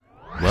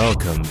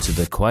welcome to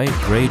the Quite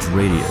Great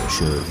Radio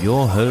Show of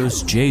your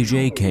host,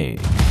 JJ Kane.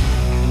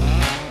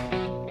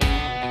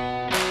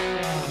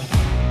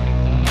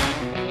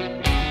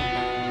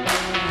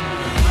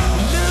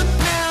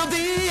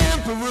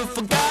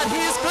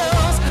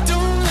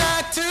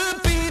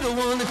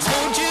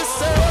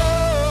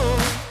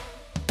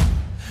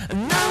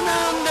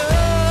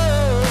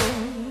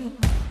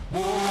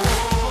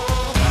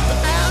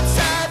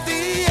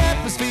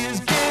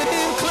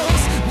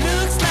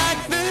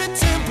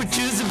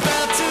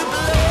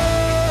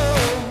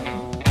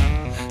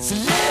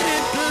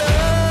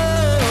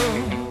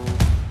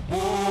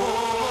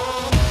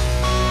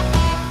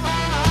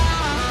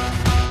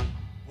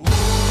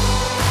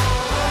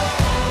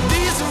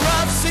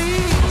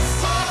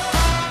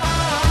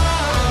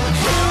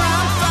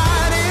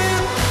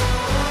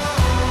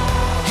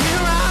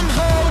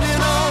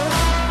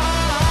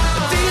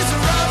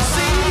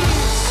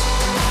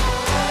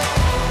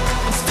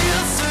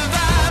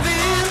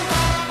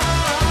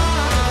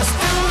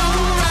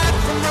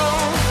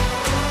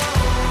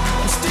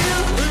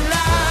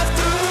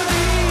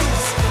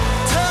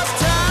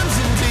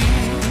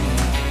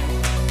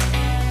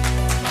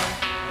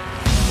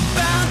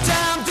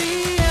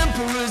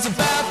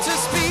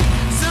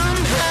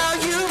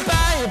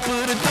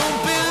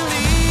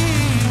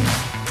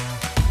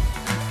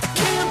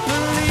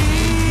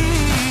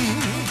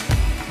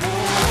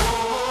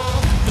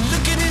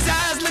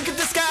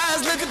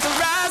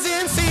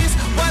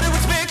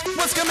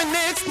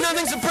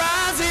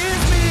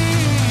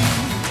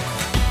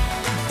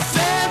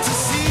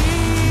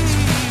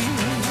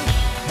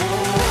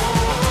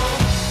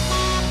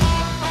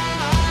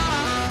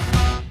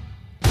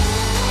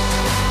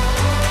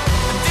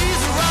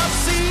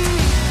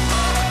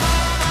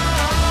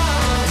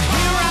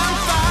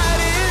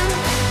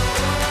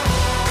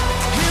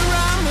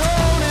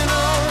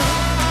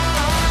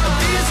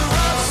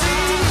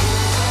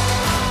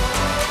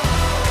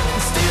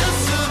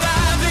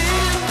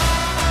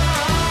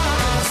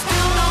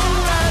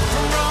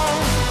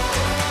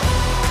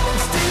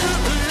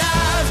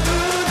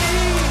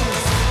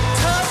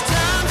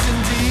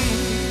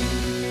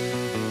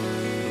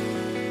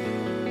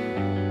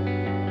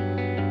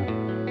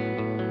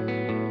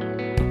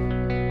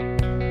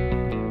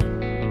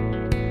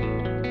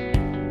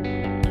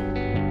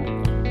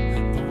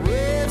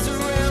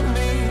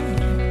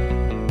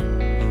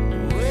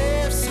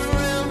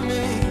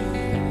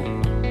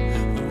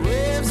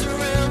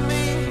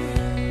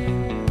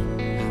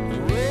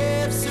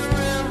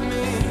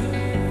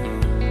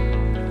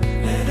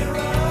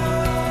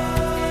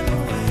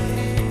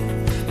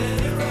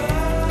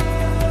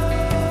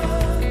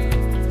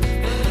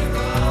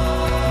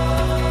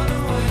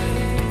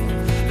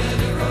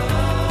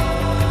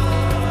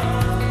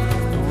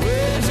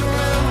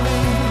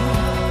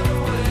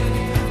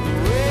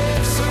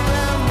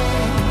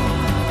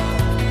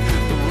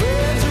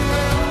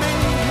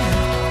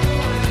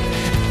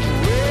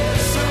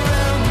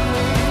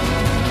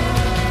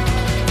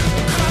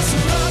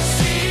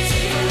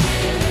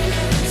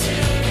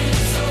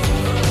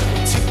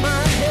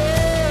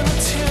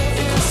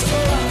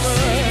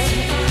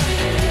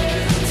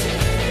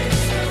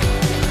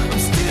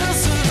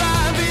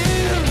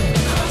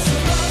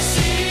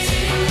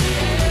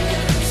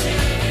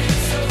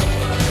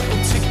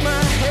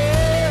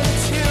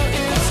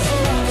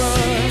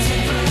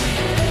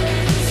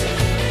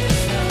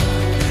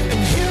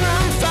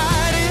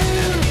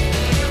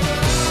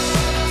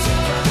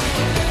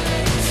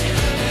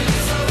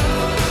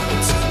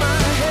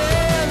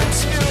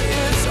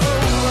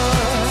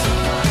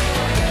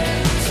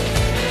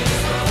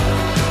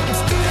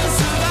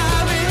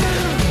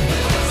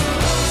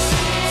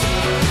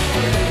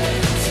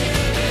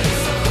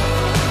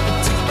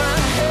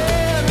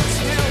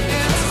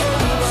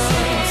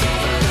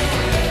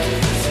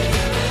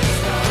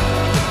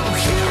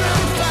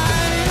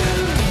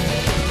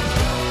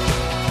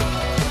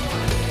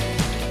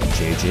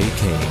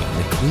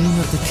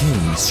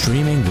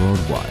 Streaming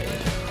worldwide.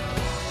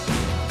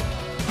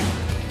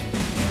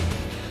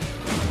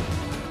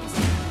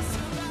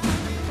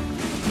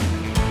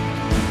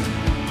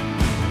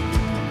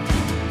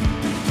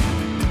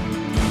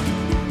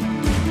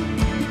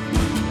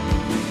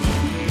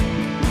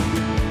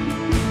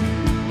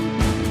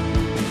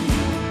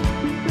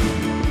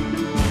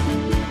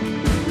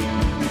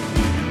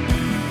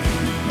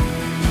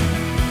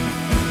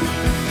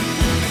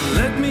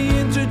 Let me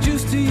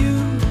introduce to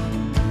you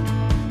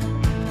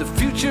the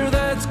future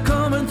that's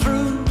coming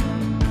through.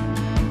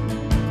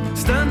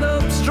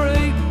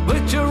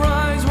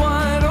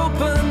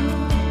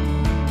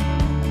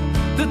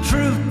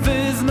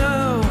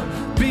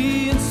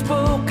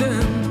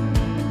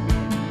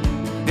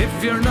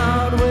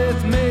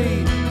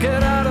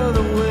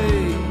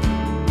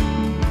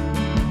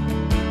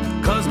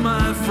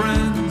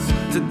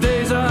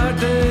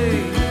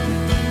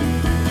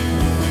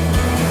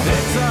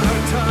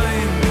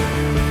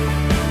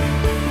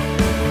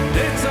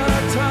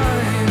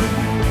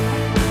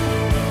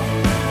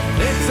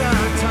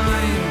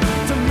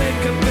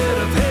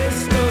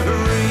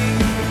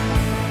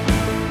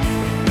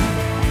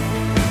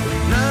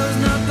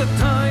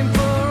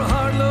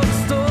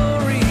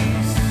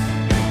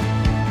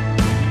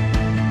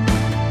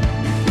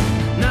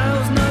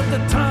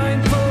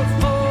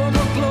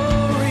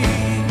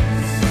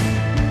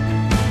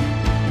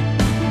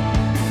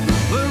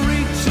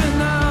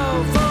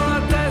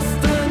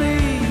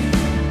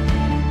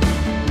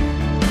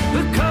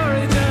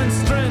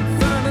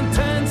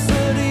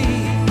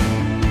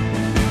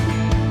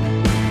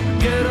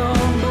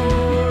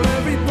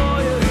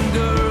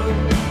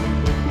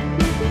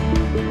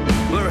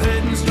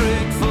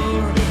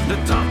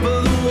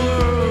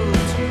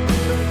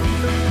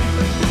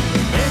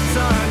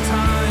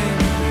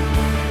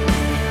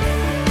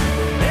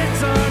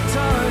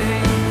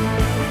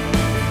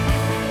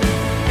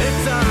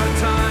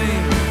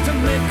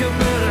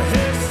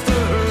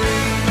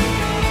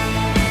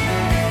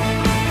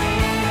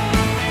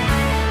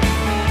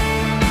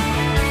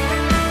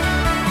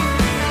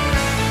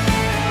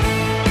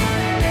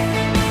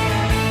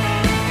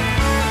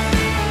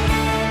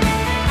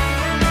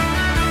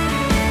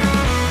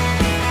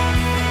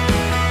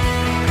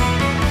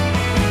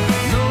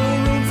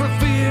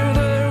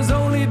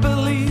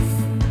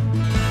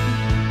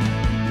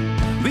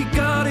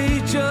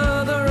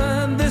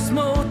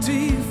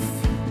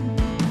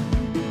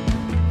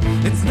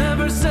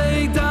 never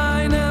say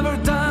die, never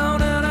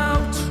down and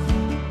out.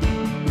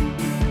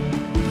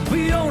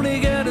 We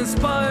only get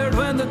inspired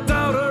when the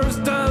doubters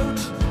doubt.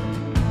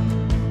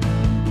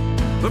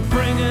 We're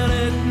bringing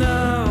it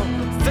now,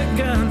 thick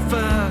and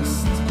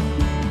fast.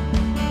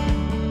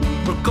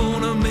 We're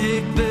gonna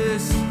make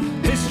this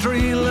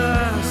history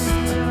last.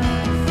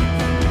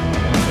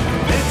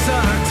 It's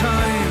our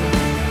time.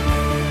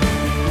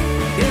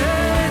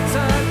 Yeah, it's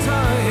our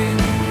time.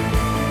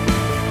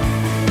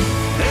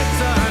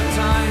 It's our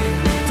time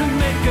to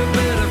make a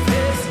bit of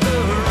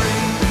history.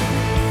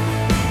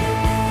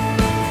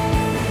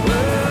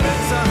 Well,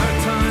 it's our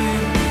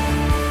time.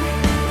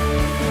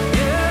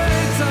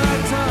 Yeah, it's our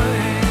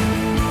time.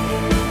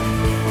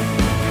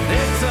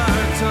 It's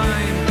our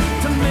time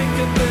to make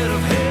a bit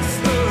of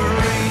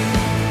history.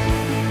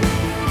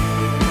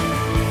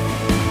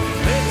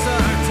 It's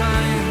our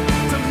time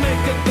to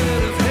make a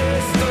bit of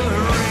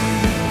history.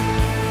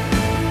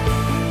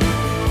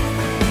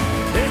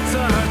 It's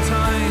our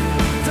time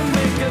to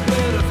make a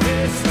bit of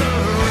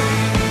history.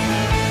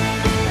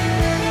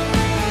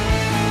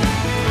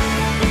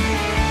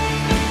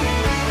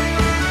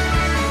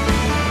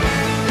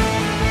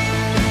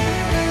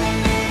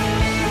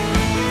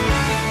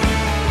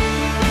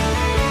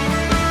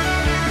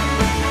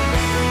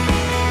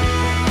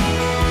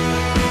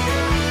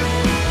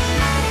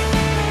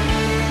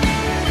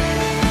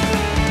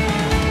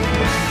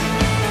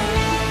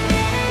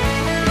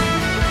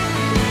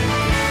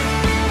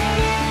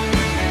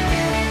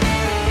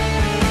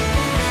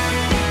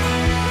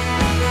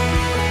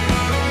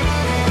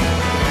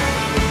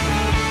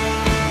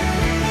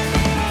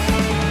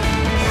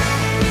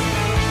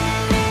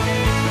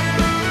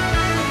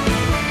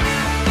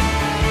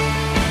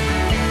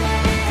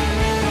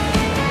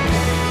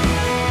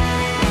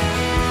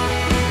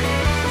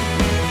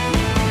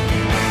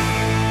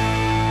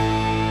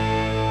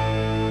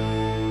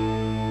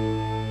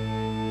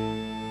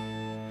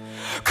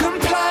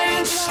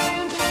 Compliance.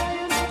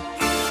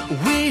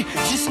 We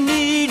just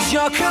need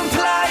your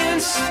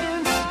compliance.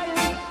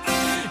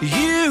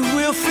 You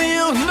will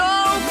feel no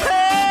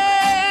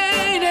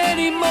pain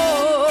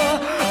anymore,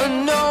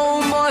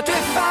 no more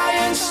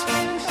defiance.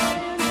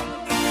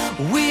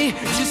 We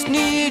just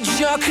need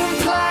your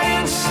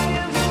compliance.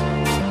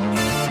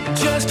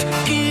 Just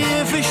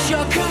give us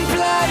your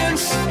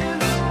compliance.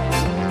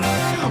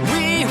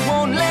 We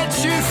won't let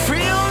you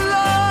feel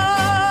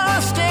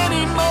lost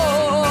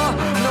anymore.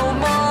 No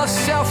more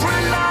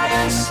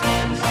self-reliance.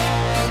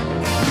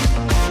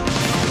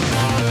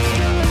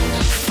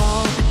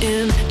 Fall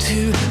into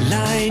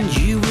line,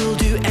 you will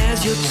do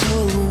as you're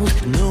told.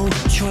 No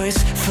choice,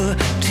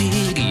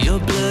 fatigue, your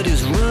blood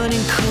is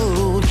running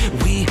cold.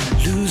 We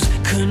lose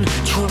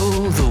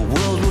control, the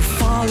world will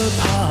fall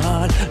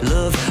apart.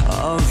 Love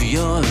of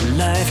your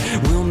life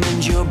will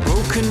mend your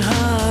broken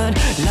heart.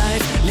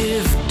 Life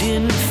lived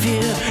in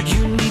fear,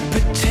 you need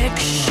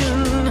protection.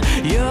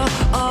 You're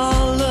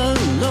all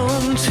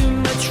alone, too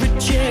much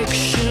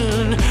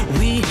rejection.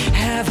 We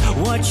have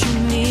what you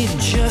need,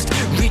 just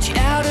reach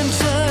out and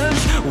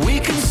touch. We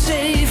can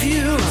save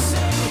you.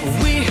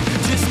 We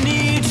just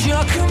need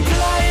your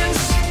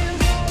compliance.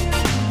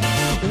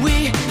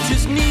 We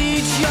just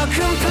need your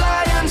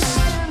compliance.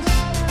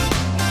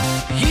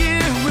 You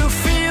will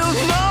feel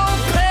no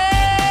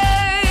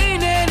pain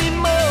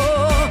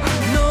anymore,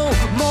 no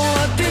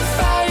more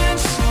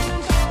defiance.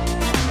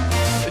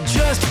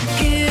 Just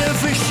give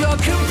us your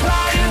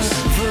compliance.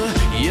 Cover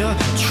your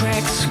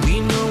tracks, we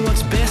know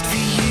what's best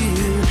for you.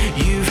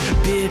 You've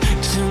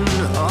bitten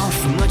off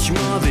much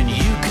more than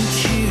you can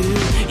chew.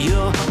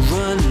 You're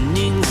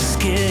running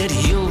scared,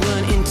 you'll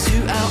run into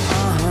our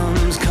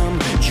arms. Come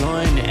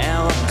join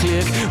our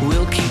clique,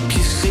 we'll keep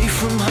you safe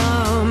from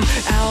harm.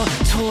 Our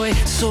toy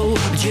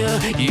soldier,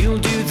 you'll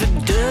do the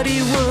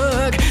dirty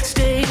work.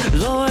 Stay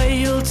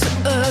loyal to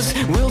us,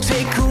 we'll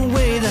take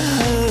away the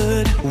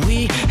hurt.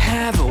 We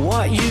have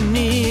what you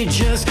need,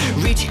 just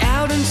reach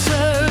out and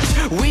touch.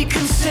 We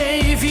can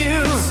save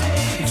you.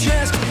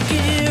 Just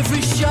give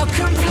us your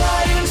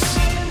compliance.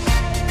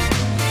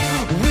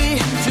 We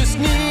just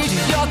need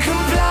your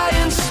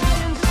compliance.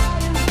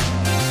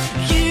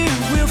 You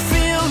will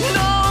feel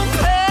no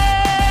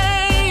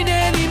pain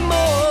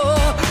anymore,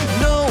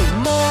 no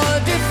more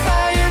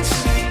defiance.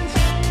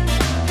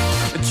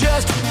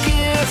 Just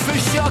give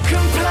us your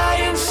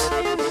compliance.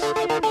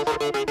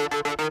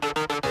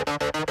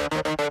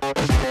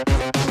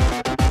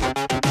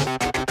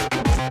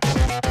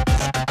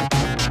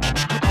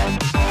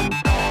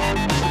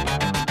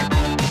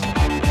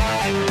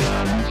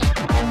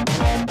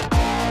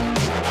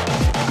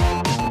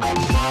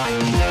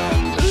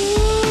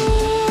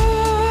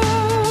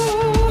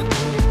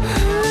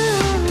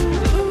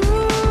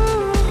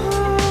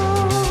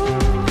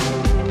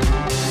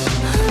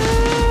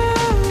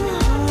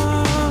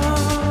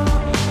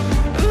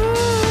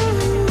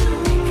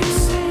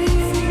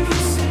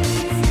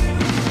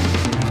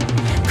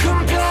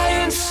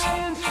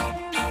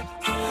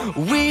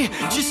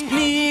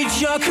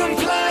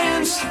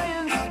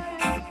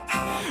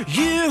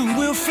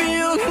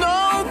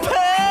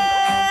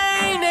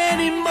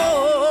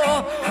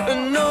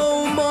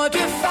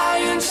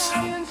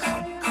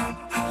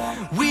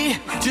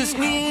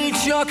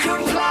 your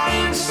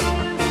compliance.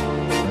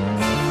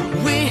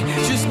 We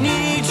just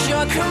need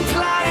your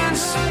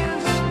compliance.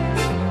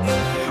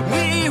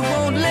 We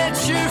won't let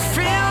you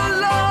feel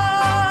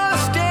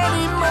lost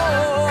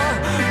anymore.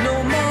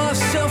 No more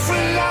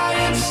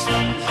self-reliance.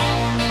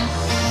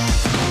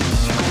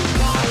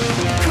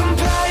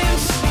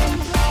 Compliance.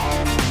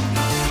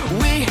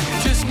 We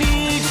just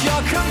need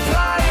your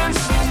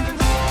compliance.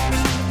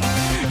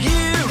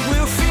 You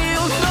will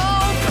feel no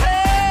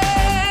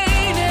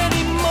pain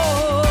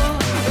anymore.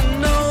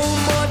 No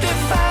more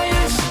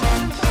defiance.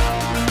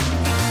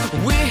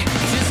 We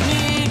just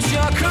need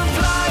your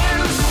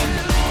compliance.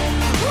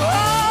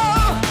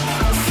 Oh,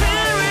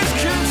 fear is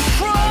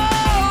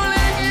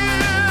controlling you.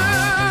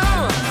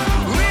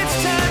 It's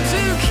time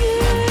to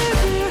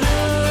give it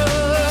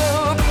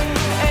up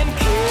and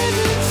give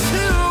it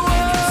to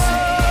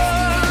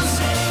us.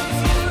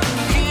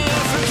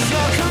 Give us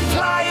your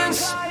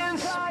compliance.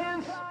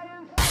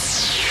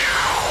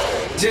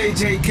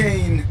 JJ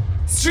Kane,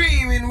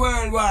 streaming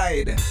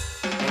worldwide.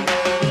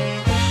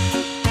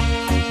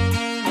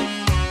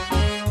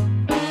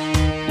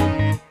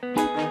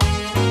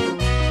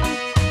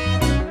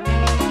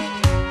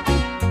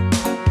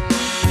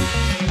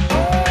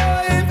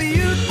 Oh, if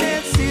you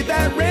can't see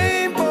that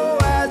rainbow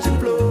as you're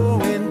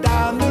flowing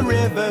down the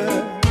river,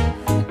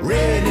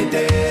 rainy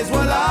days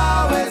will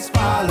always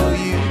follow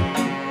you.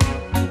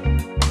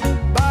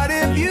 But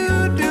if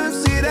you do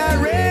see that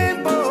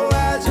rainbow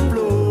as you're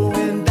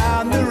flowing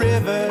down the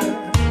river,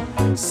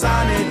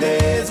 sunny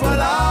days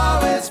will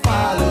always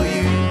follow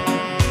you.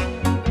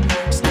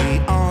 Stay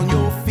on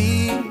your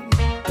feet,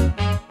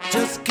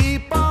 just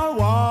keep on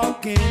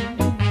walking.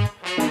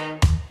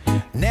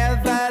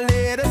 Never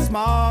let a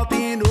small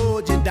thing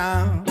hold you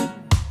down.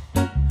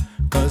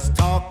 'Cause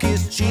talk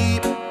is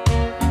cheap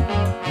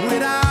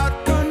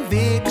without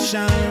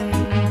conviction.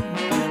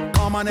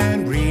 Come on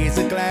and raise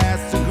a glass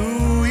to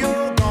who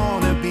you're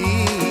gonna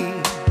be.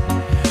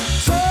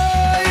 So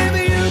if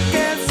you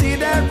can see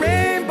that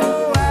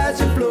rainbow as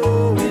you're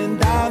flowing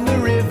down the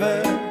river,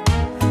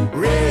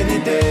 rainy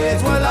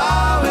days will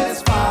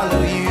always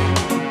follow you.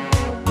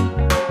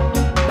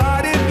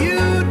 But if you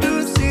do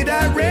see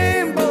that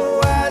rainbow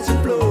as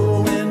you're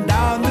flowing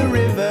down the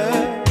river,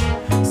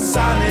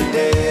 sunny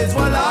days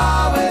will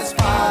always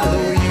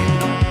follow you.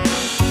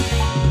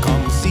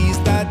 Come seize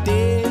that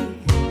day,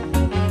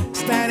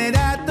 standing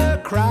at the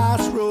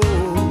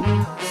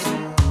crossroads.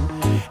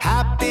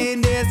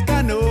 Happiness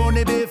can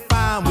only be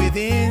found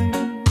within.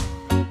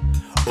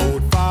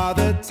 Old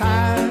Father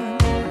Time,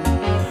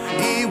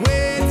 he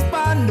waits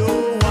for no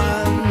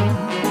one.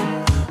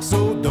 So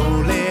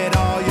don't let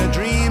all your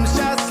dreams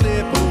just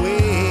slip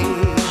away.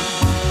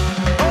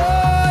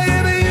 Oh,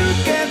 if you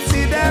can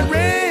see that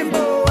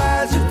rainbow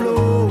as you're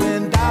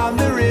flowing down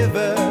the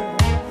river,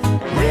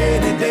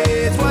 rainy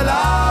days will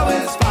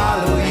always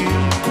follow you.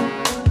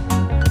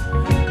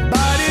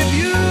 But if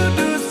you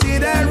do see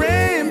that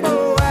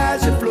rainbow as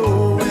you're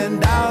flowing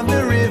down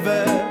the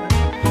river,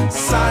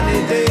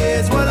 sunny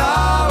days will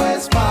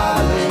always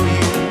follow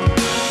you.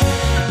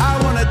 I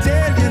wanna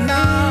tell you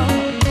now.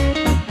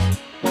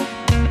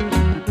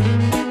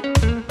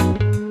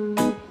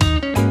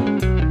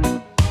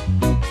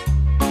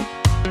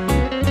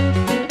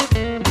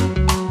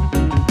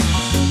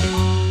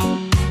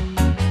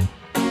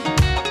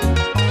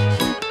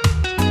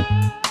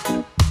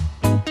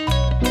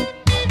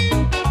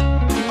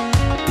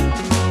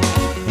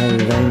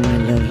 Hello, my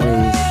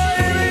lovelies.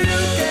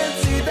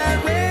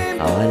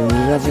 Oh, I'm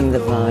loving the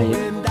vibe.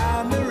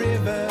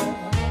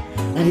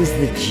 That is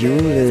the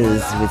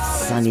Jewelers with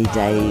Sunny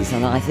Days,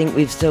 and I think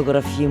we've still got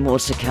a few more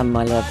to come,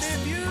 my loves.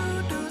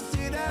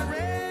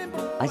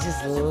 I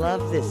just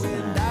love this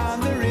band.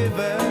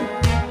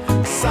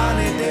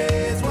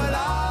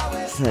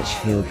 Such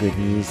feel-good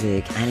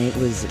music, and it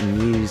was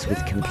Muse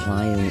with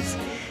Compliance,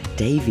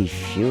 Davie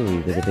Fury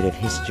with a bit of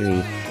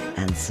history,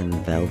 and some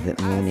Velvet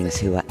Mornings,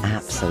 who I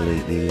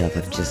absolutely love.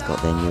 I've just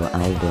got their new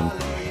album,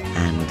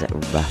 and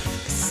Rough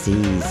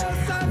Seas.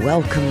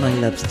 Welcome, my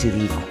loves, to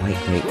the Quite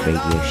Great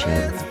Radio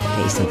Show. Get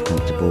yourself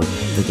comfortable.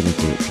 We're going to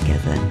do it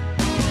together.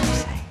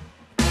 Say.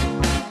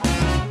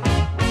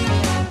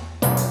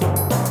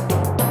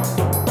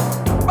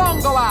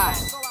 Bongo I.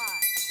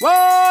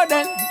 Whoa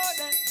then.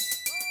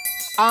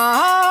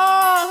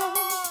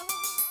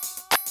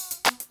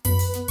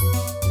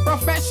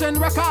 Profession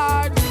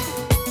record.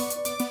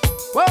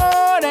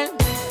 Whoa then.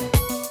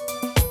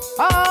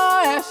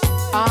 Oh yes.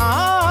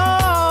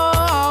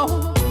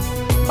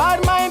 Bad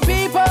mind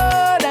people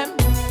them.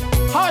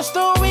 Hush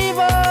to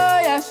weaver,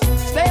 yes.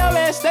 Stay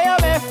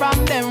away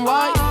from them.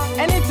 Why?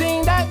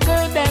 Anything that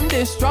good them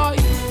destroy.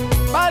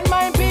 Bad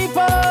mind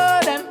people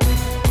them.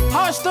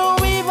 Hush to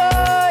weaver,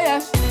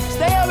 yes.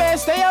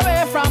 Stay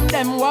away from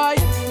them. Why?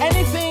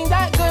 Anything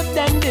that good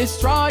them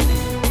destroy.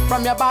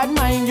 From your bad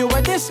mind you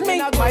will diss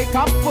me. My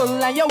cup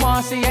full and you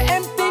want to see it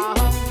empty.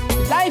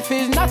 Life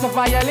is not a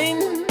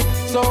violin,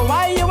 so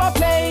why you are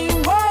playing?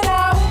 Oh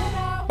now,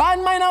 bad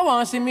mind I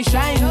want to see me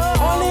shine.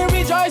 Only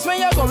rejoice when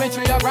you're going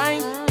through your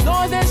grind.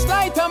 Know this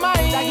light of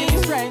mine that gives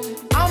me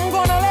strength. I'm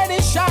gonna let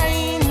it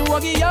shine.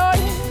 boogie, yo.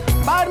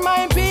 Bad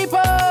mind people,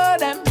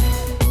 them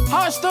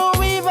hush to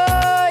weaver,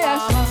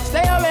 yes.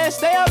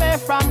 Stay away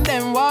from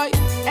them, boy.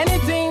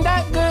 Anything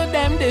that good,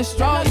 them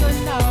destroy.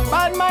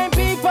 Bad mind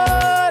people,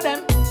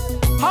 them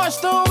hush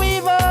to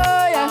weaver,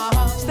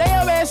 yes.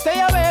 Stay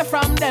away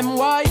from them,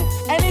 boy.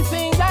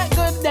 Anything that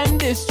good, them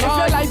destroy. If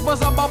your life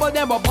was a bubble,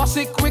 then we'll bust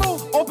it quick.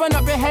 Open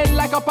up your head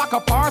like a pack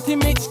of party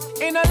mix.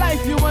 In a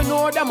life you will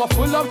know them are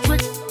full of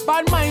tricks.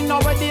 Bad mind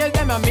nowadays,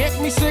 them a make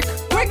me sick.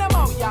 Bring them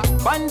out, yeah.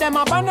 Burn them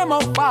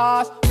out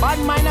fast. Bad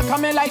mind are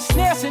coming like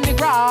snails in the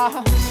grass.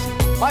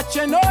 But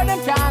you know them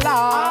can't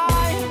lie.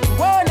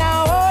 Whoa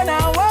now, whoa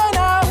now, whoa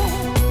now.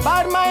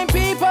 Bad mind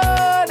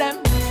people, them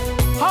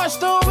hush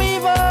to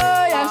weaver,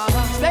 yes.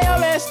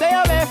 Stay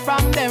away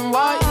from them,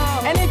 boy.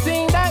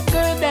 Anything that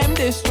good, them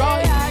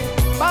destroy.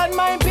 Bad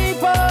mind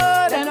people,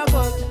 them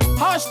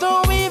hush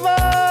to weaver,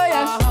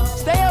 yes.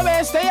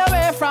 Stay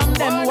away from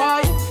them,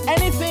 boy.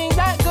 Anything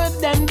that good,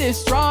 them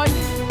destroy.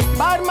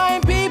 Bad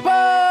mind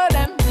people,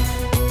 them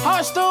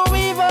hush to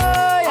weaver,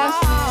 yes.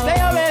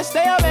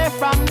 Stay away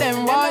from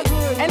them, boy.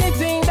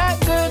 Anything that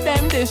good,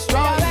 them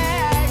destroy.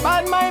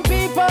 Bad mind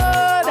people,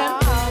 them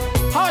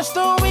hush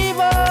to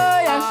weaver,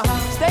 yes.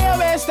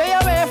 Stay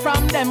away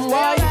from them,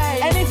 boy.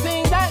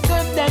 Anything that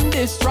good, them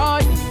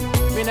destroy.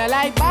 Me no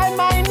like bad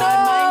mind, no.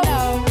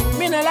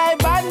 Me no like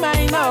bad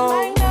mind,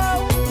 no.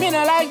 Me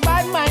no like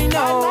bad mind,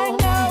 no.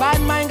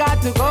 Bad mind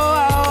got to go.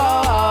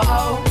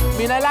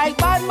 Me no like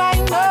bad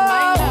mind, no.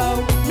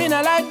 Me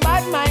no like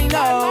bad mind,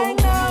 no.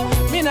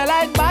 Me no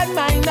like bad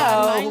mind,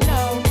 no.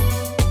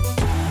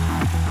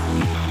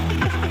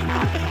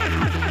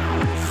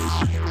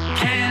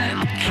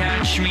 Can't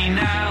catch me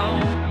now.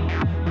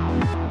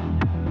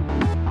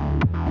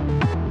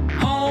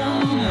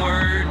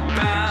 Homeward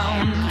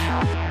bound.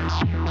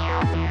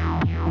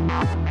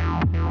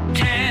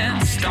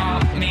 Can't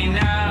stop me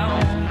now.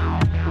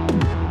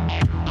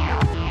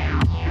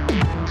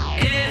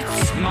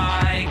 It's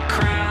my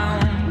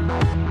crown.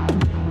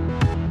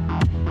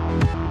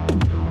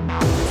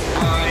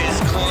 Eyes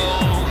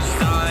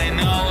closed, I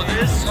know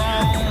this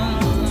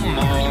home.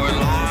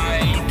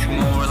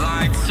 More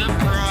light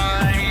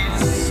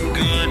surprise.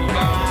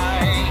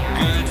 Goodbye,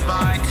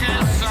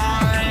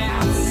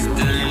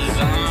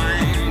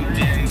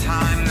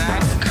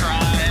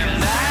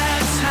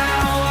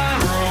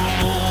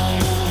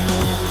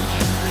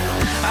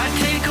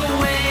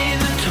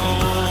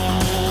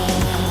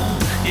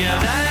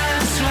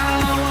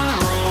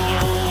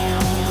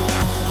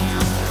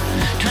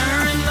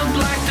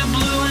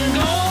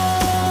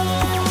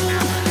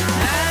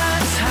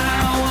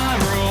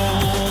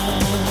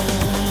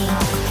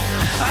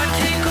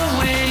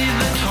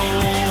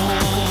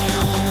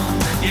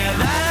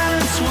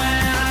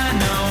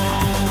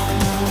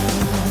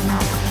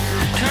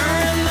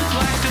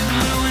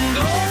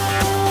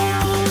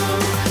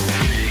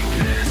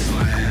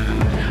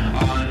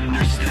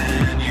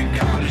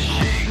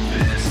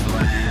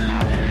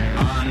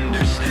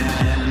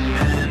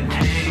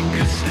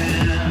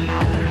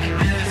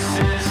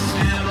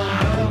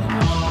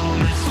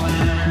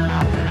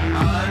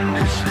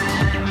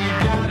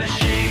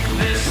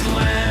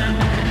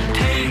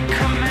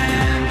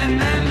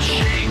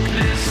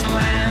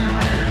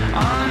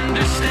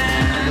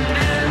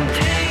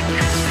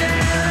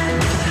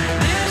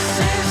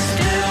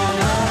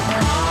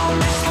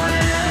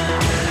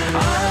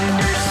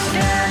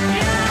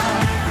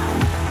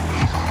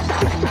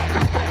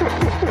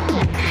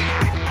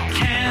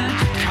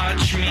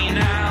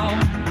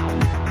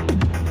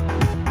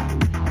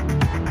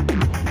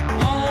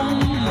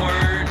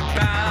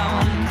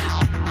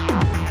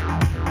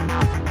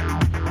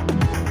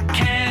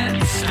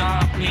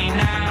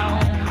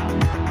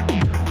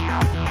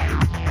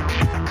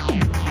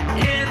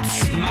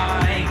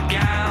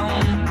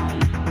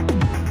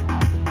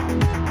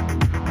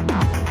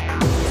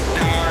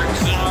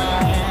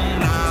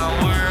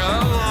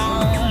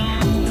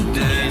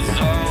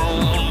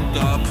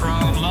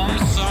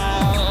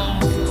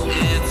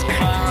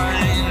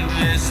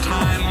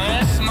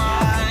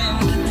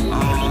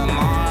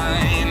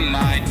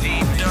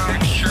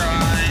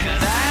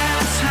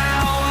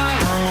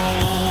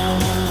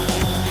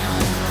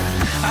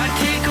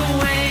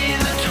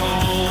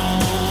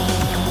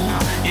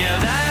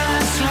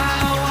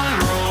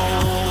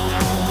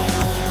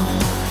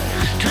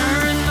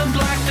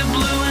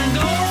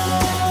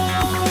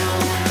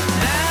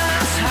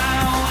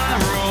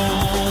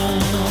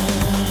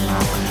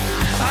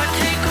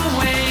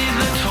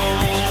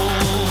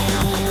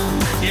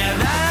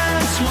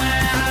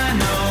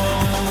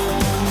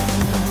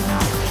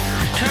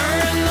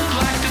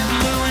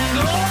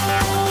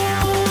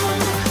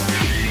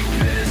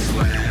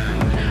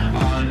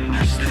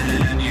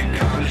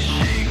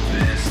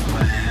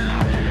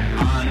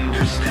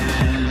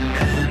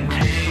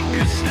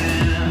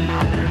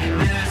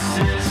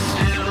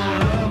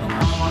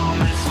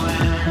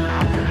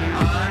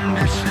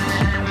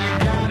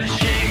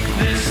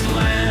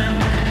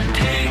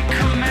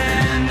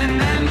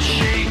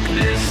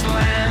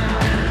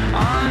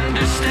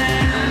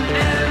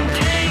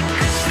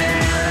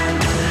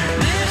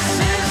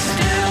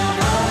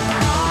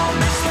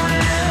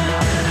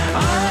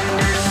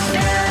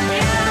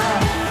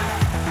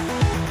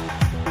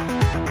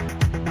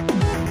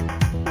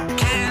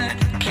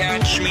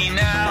 push me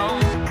now.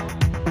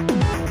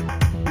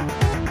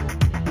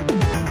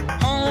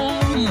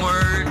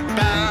 Homeward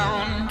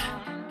bound.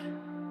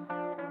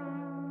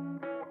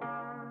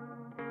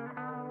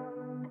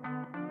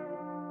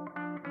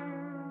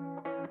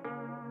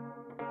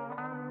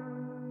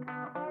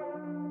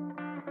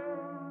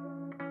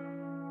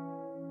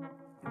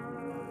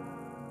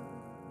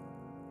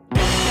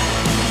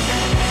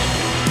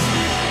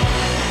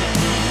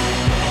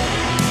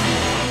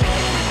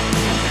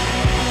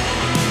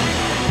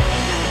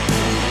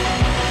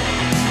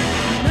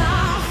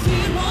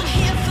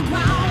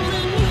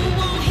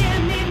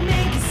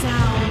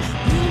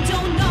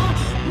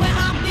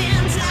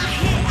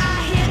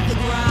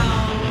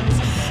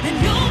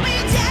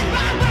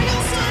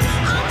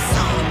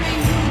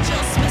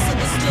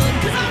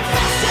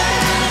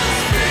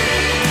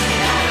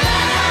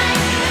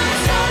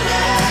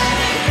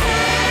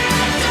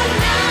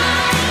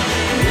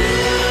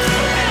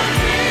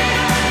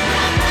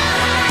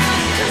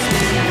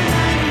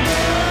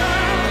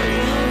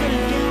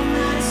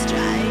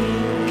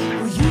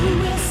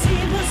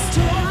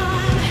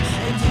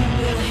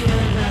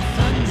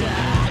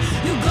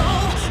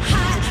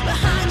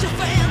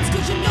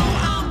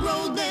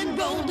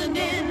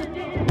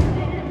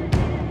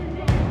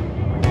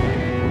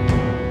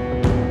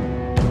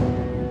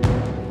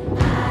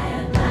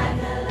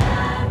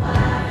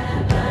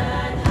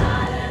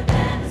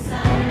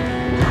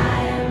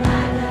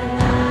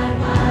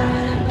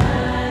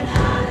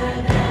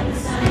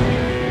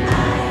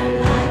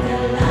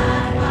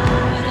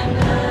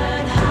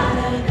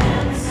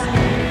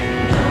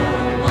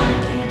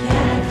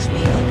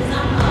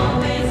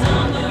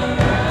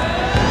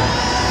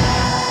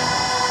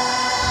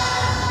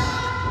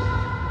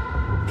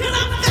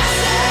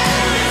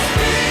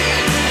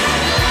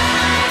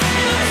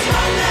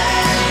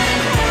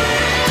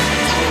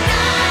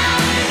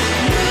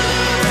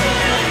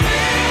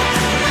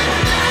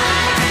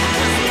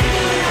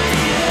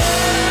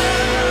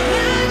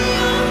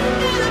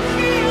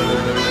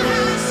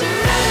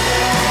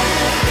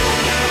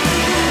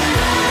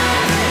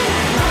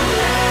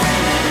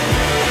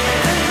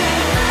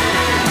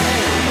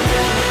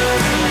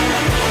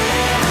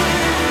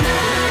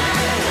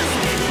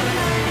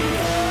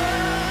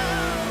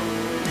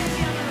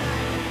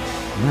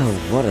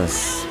 What a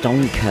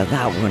stonker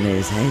that one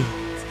is, eh?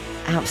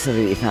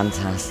 Absolutely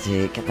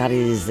fantastic. That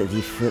is the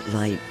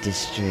Footlight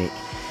District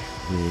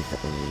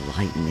with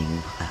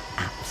Lightning, an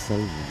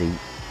absolute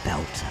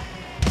belter.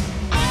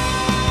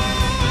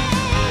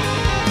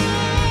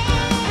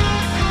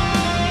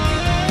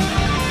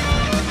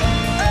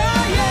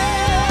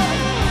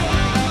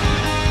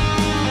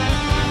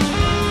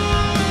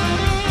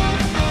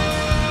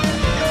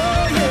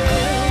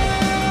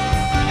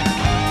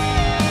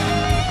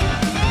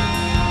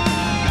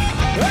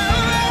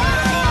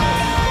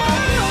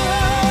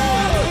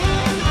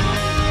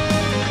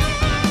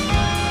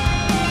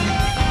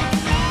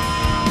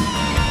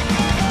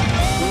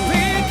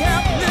 Pick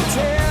up the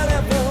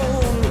telephone.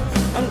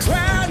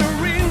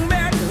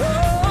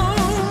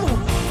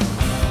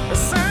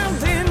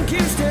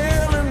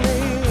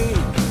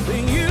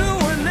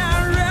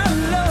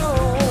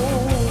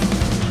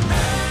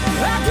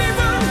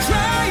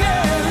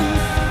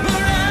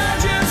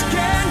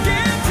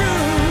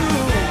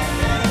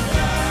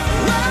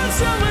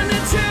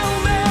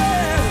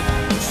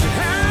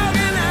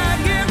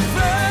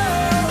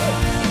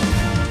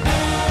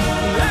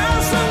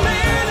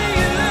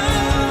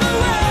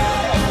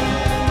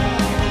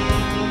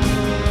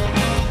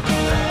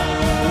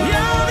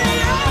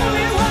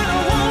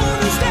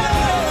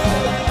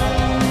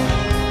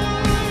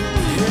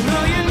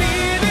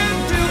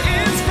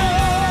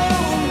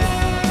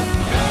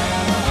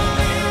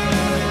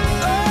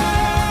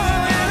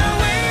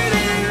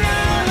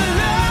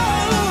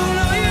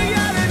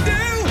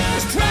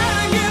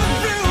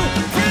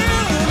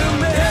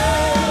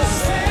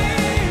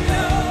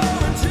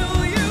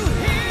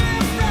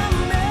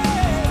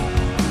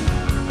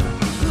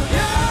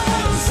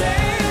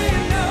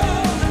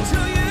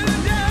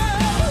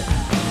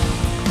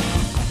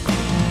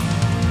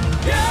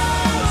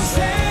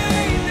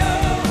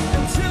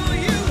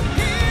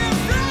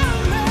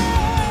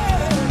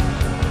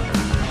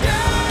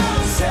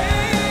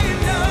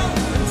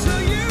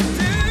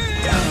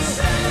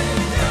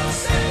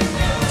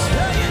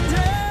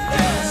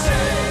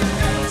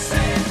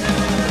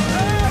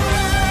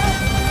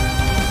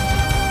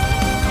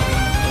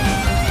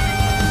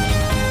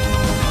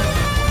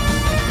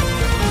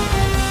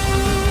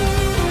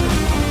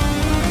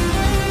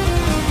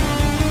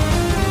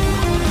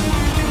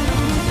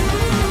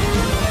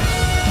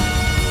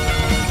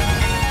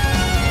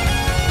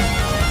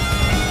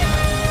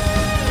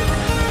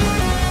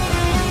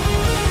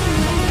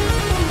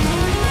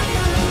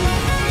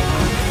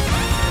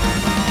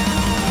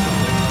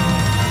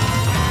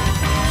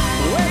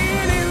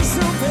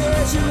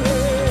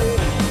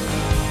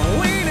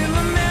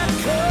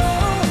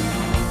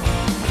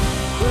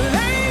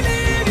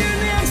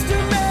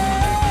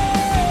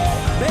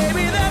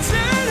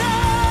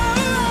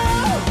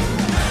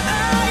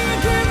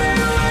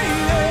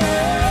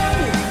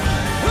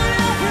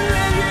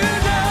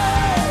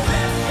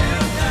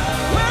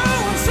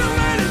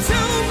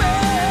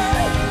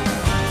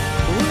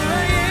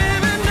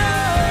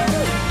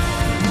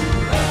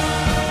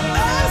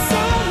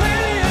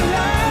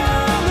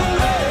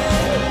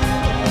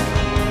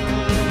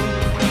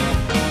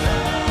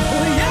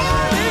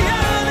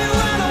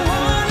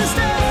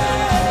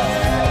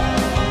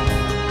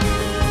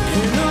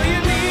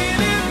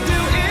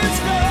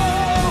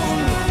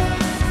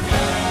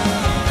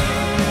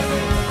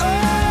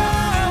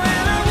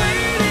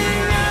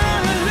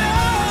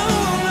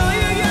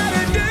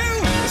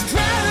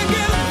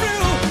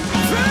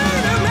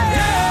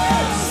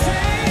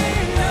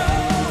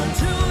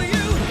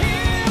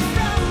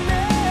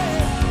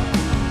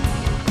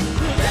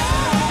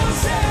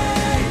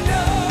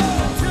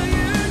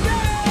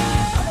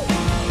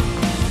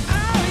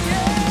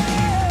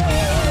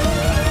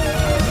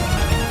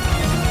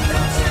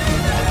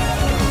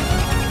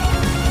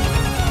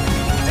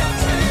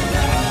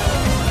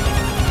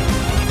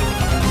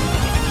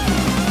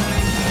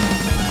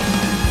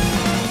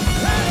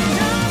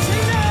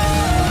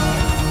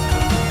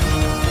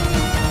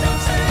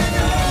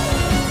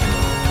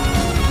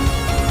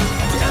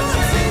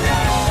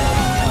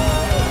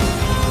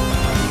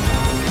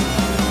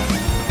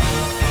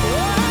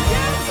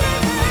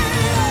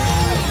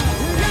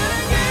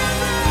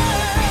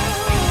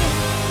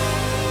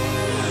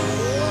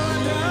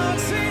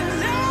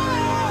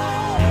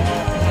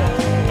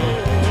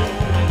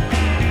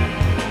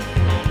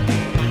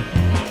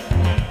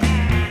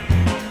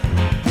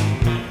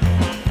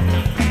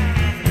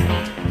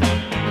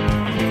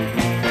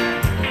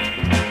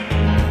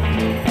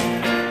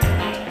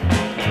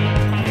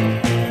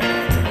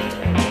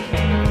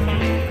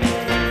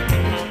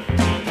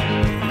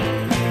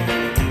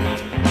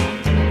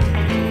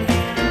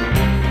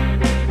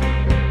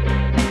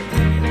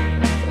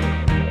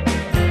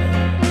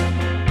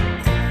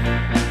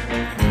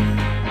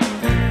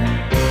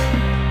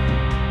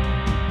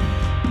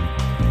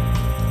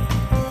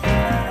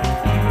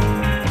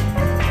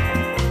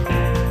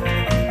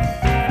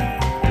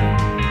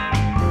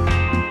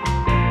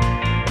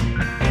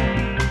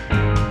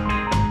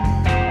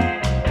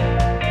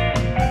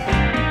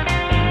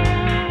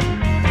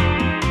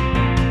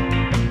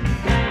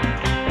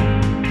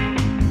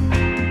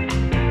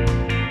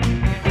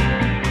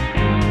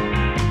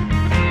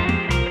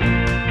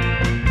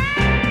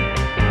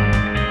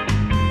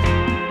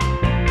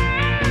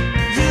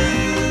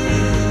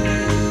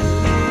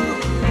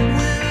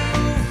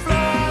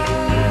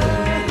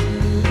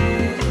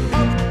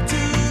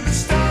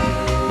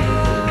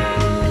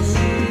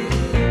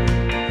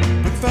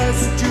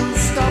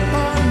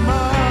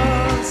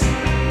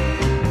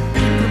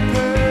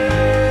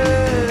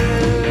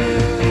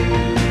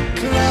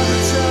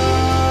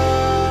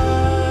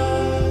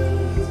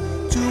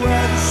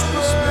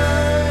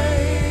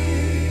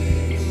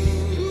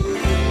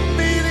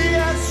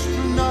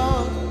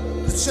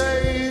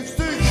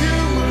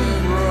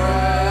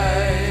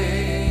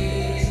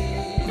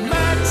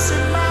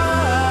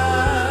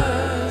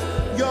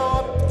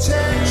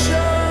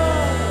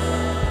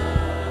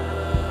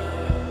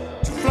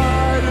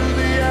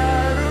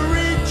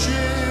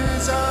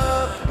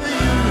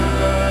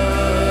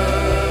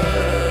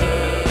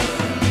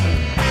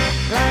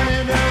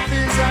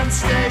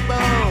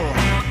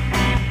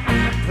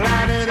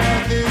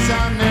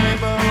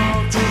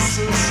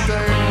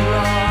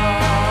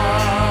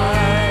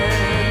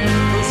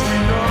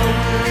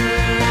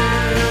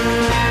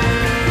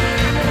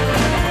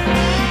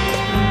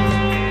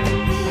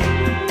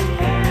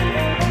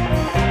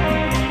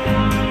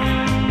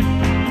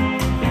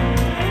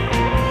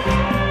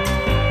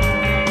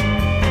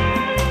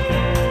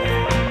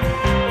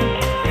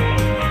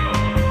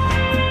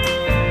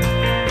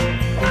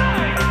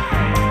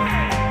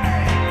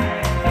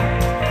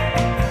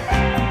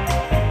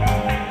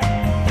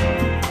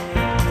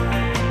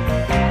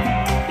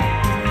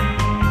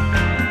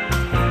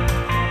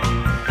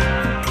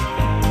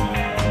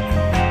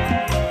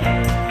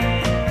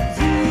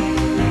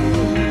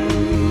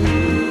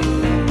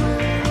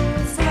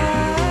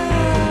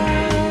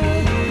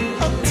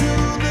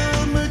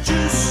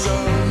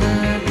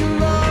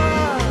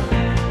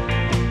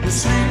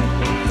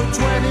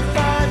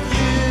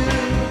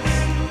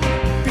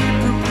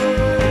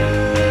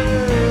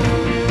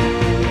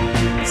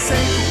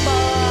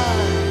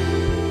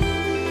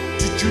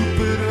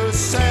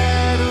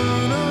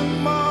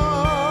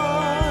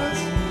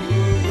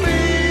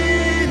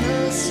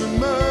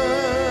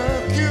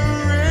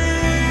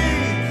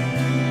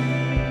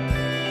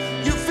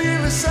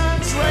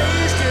 sun's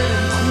rays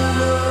getting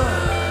cooler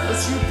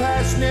as you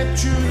pass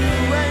Neptune,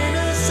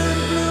 Uranus,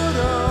 and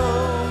Pluto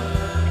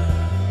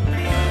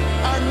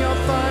on your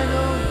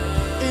final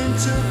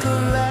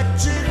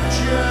intergalactic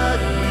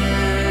journey.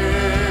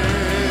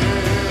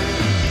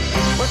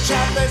 Watch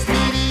out, there's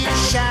meteor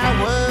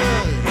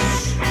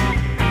showers,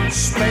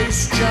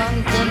 space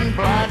junk and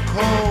black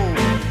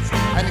holes,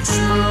 and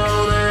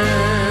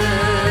exploding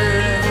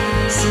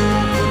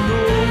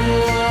supernova.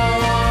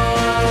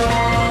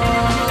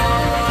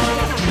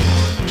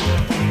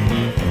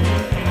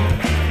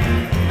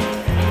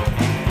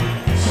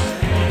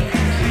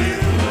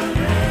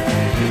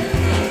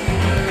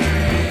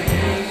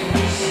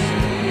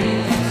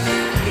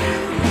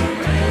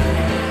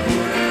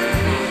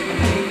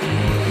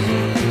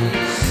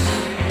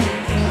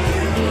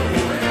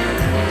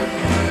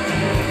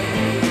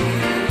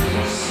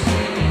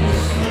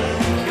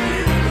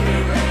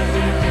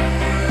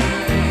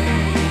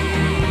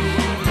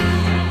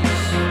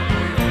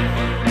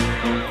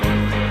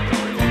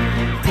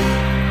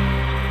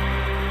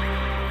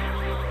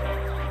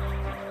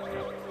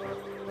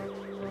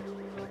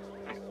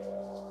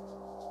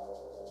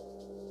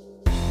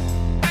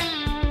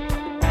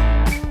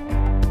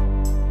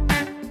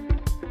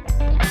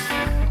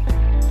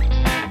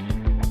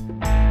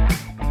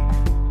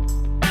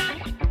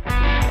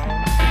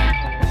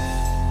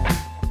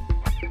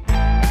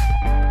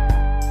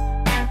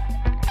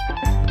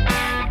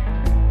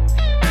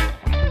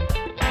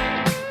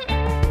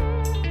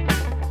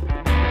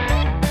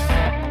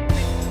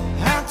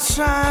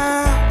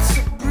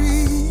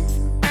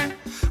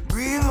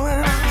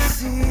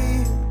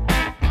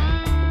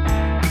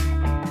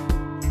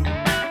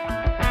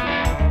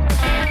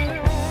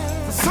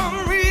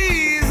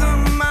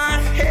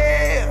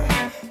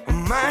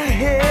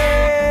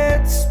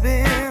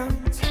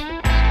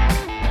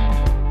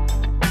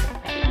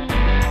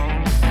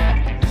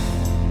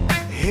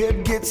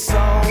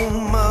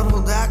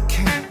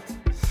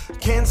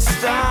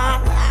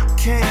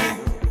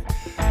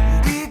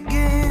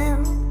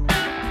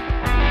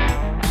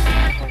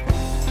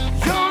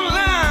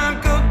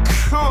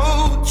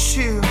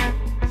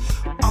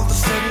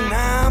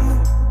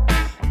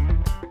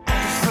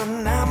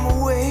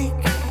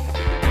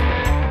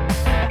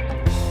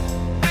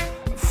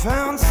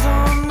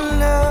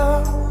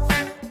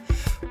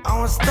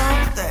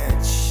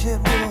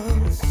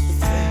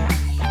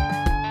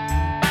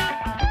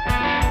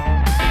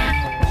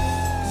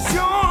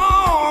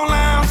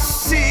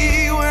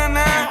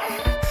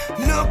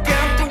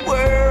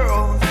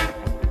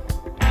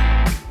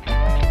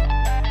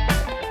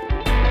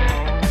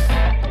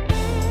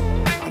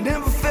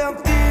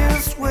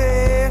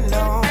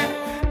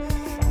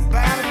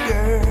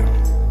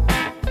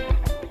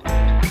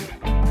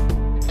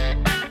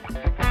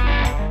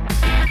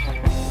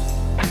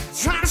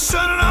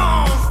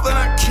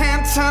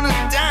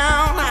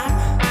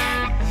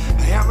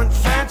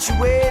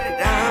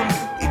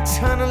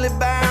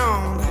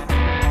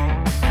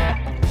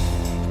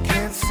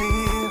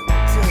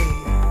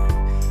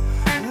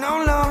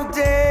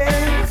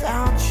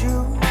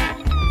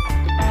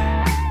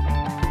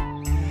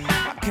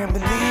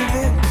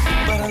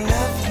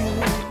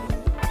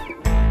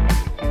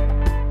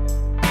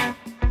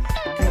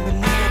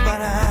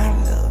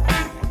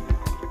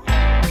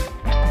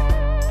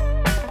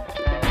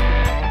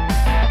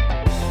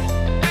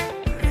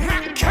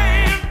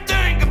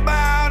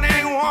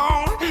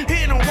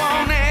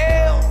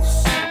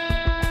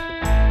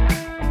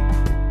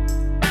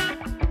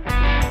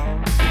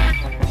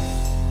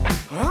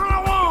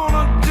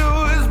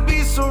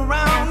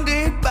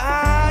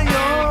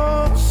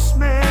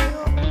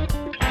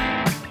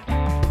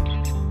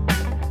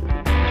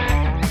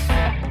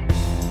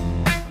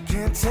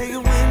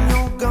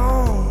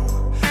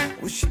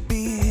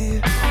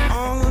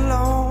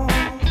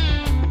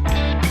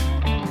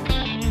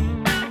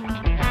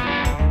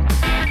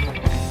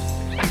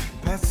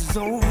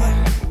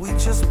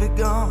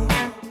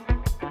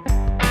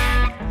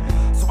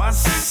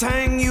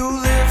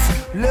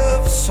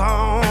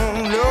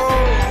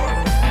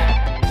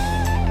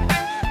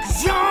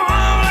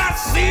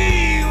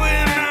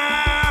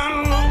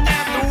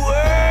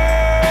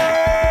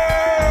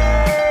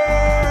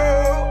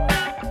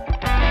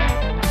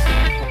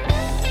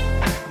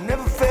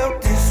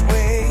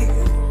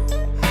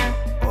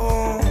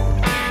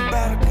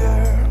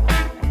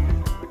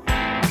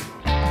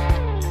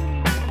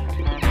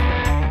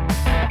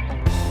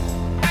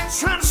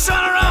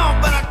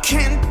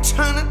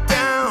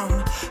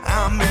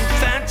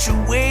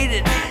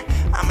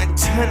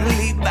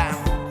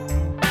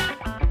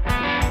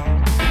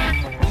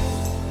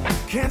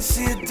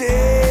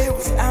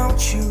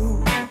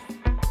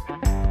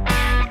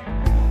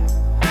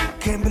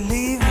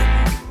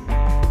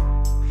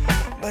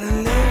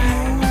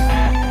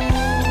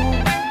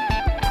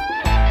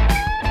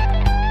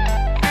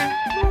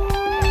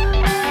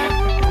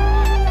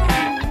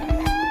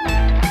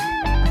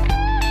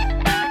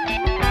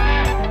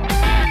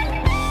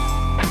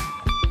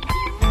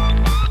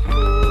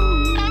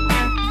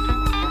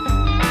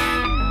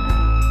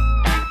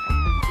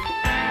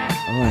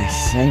 Oh, I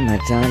say, my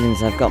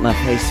darlings, I've got my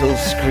face all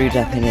screwed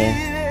up in here.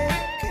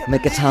 My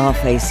guitar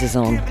face is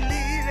on.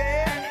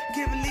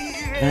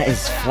 That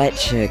is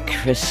Fletcher,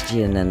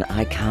 Christian, and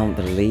I can't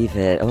believe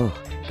it. Oh,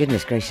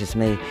 goodness gracious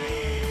me.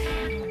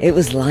 It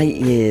was Light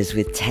Years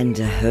with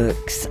Tender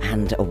Hooks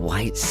and A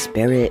White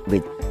Spirit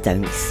with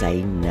Don't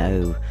Say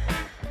No.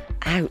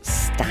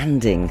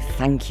 Outstanding.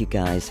 Thank you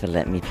guys for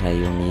letting me play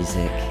your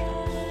music.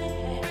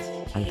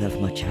 I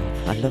love my job.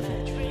 I love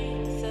it.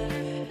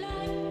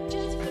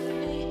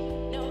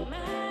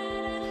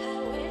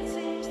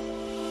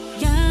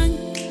 Young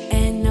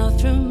and all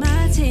through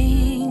my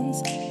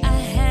teens, I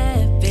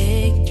had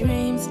big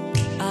dreams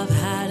of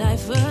how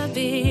life would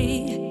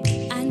be.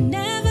 I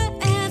never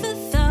ever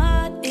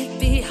thought it'd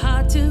be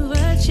hard to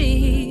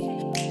achieve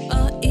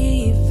or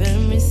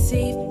even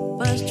receive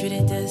what's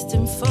truly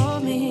destined for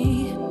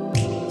me.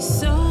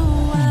 So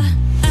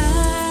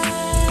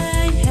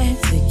I had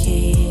to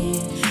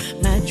keep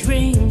my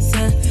dreams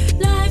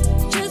alive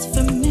just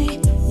for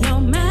me, no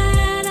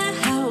matter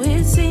how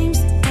it seems,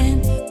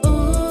 and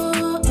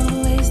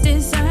always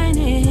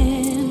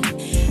designing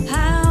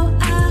how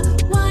I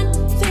want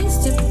things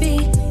to be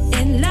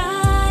in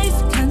life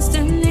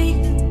constantly.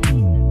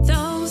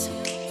 Those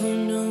who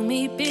knew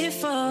me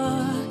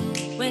before,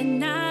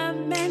 when I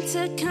meant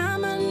to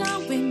come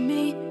along with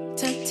me,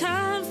 took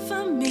time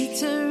for me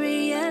to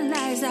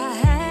realize I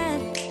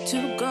had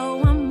to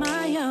go on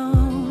my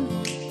own.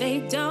 They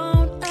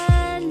don't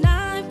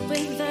align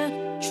with the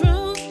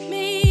true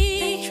me.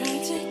 They try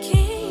to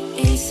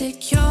keep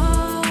insecure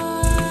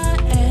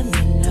and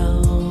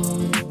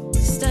alone,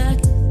 stuck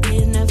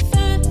in a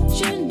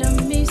version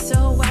of me.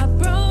 So I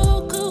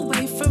broke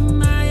away from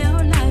my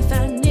own life.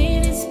 I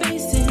needed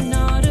space in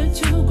order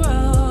to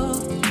grow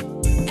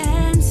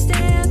and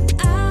step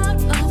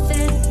out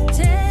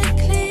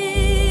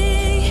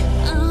authentically.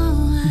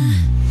 Oh,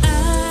 I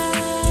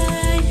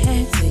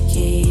had to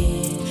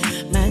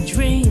keep my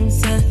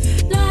dreams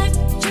alive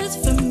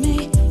just for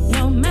me,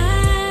 no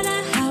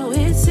matter how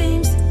it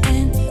seems,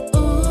 and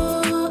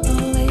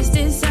always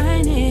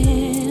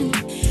designing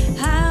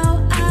how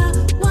I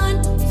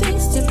want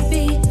things to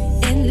be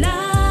in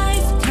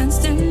life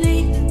constantly.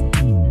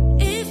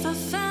 If I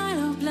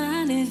follow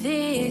blindly,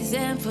 the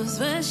examples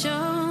were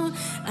shown,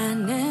 I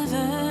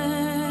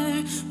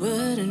never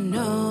would have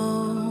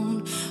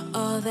known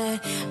all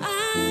that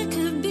I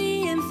could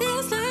be in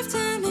this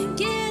lifetime and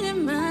get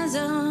in my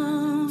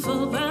zone,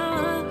 full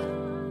power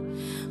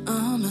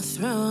on my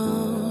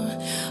throne.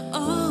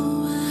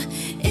 Oh,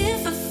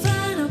 if I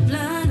follow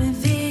blindly,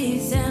 the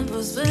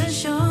examples were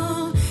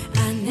shown,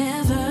 I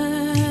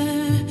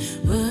never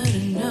would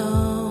have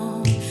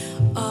known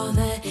all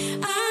that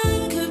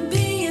I could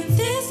be in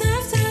this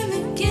lifetime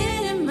and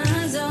get in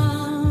my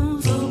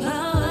zone, full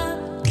power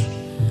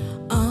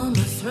on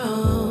my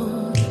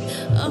throne.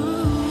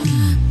 Oh,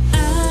 I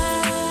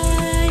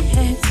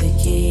had to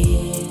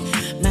keep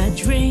my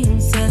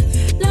dreams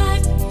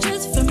alive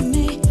just for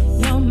me,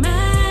 no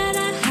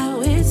matter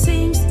how it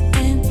seems,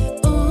 and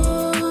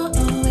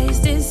always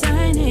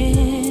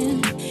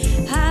designing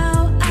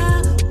how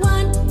I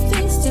want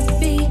things to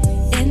be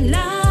in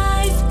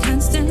life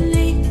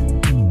constantly.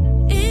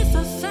 If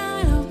I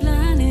follow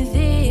blindly,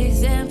 the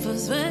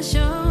examples were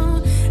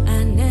shown,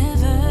 I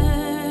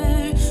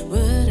never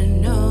would have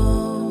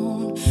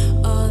known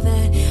all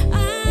that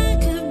I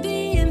could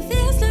be in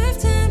this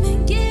lifetime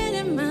and get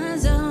in my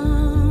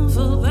zone,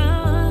 full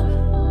power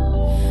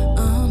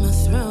on my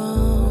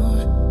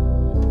throne.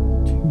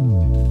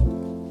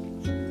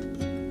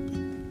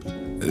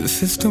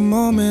 This is the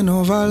moment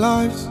of our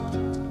lives.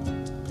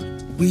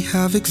 We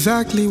have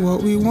exactly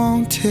what we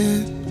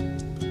wanted.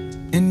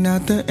 And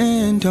at the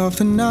end of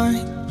the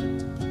night,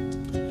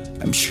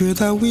 I'm sure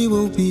that we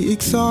will be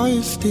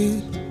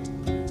exhausted.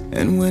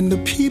 And when the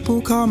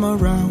people come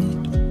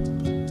around,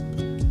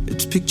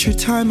 it's picture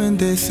time and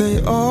they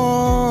say,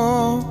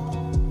 oh,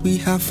 we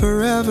have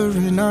forever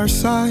in our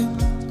sight.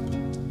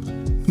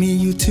 Me,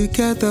 you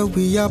together,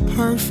 we are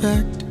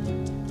perfect.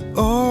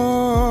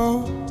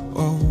 Oh,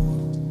 oh,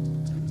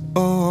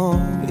 oh.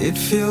 It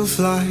feels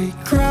like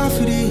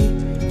gravity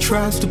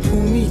tries to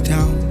pull me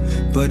down,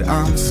 but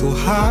I'm so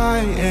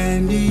high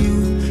and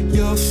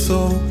you're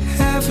so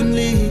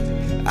heavenly.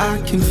 I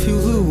can feel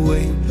the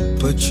weight,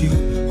 but you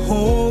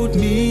hold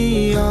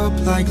me up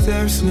like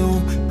there's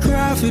no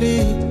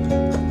gravity.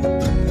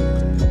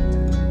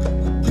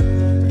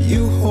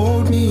 You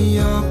hold me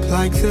up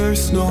like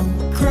there's no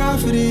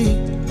gravity.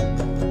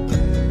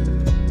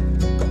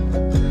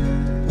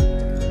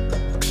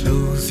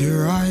 Close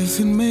your eyes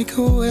and make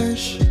a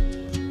wish.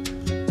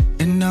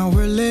 And now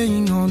we're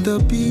laying on the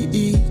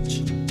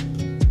beach,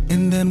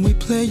 and then we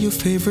play your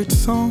favorite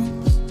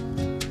songs.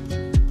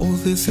 Oh,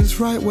 this is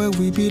right where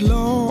we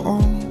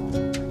belong.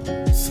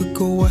 So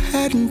go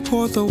ahead and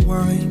pour the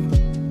wine,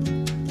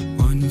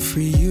 one for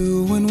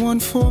you and one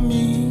for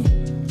me,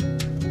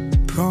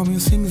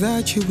 promising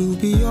that you will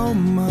be all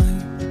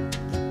mine.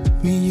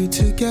 Me, you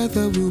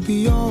together will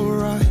be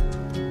alright.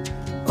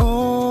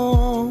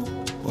 Oh,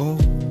 oh,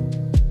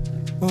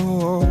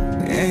 oh.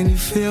 And it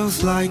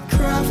feels like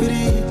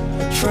gravity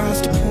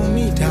tries to pull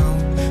me down,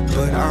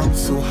 but I'm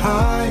so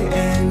high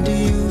and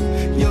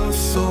you're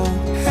so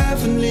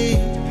heavenly.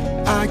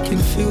 I can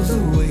feel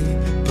the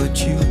weight, but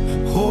you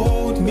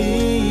hold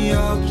me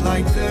up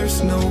like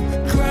there's no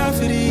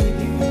gravity.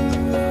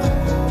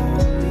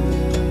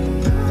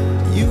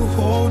 You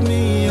hold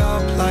me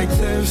up like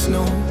there's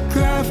no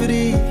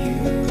gravity.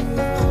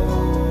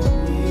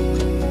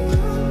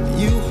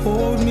 You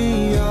hold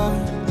me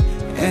up,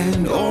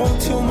 and all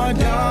till my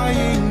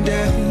dying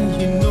day,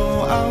 you know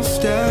I'll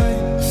stay,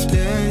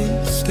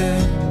 stay,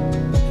 stay.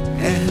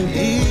 And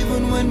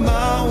even when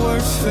my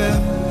words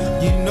fail,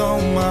 you know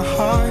my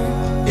heart,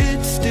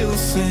 it still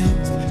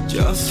sings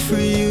just for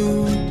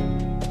you.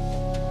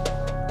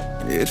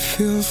 It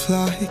feels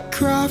like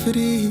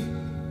gravity.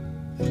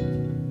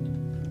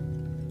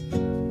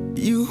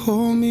 You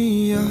hold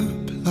me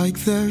up like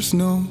there's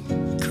no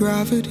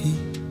gravity.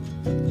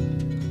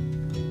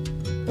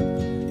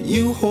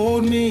 You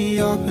hold me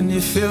up and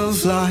it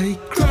feels like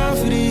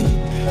gravity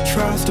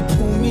tries to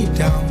pull me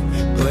down,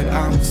 but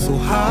I'm so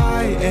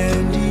high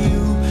and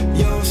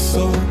you're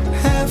so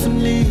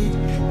heavenly.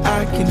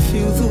 I can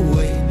feel the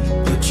weight,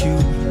 but you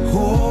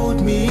hold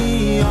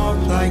me up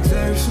like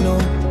there's no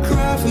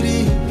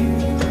gravity.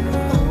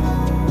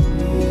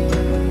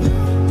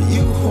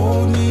 You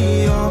hold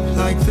me up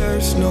like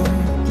there's no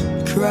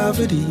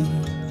gravity.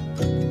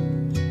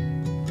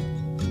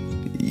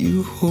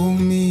 You hold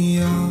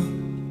me up.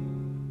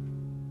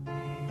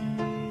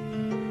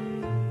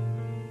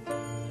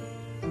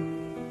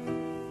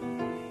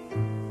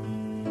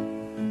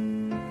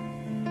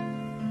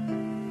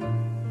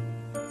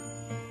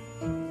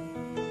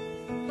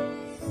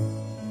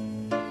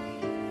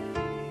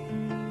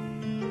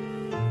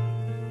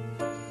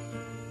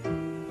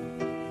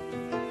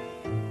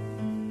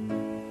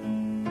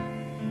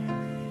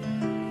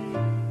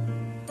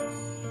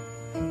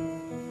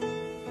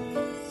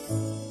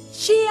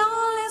 She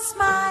only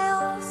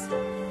smiles,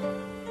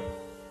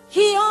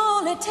 he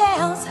only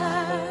tells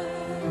her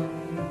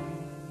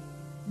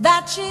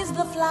that she's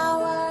the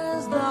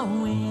flowers, the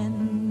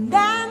wind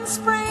and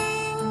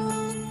spring.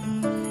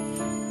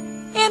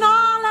 In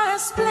all her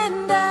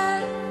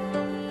splendor,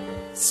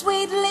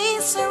 sweetly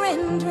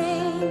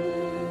surrendering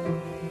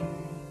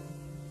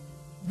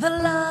the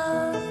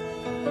love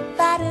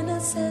that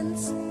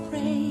innocence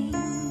brings.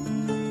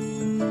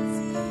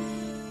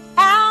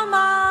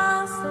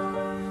 Almaz,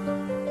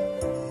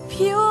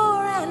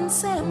 pure and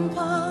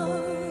simple,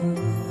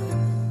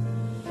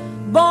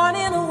 born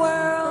in a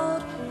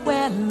world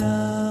where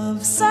love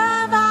survives.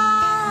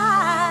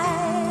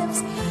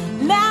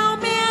 Now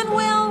men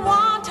will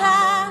want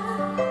her,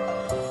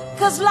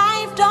 'cause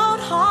life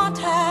don't haunt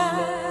her.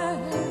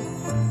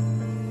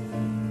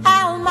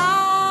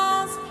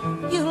 Almaz,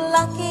 you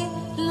lucky,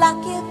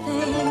 lucky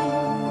thing.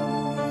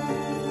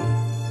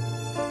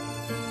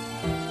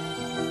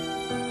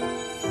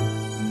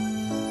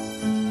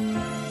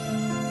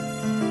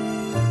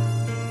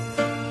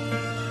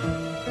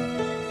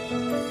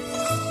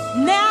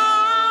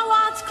 Now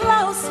watch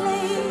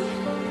closely,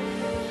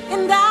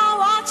 and thou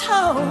watch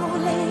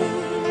wholly.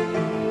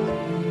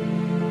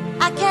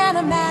 I can't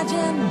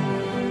imagine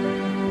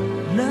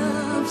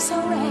love so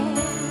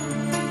rare.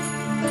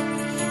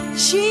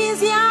 She's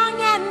young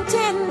and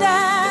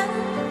tender,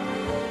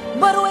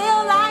 but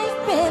will life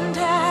bend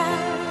her?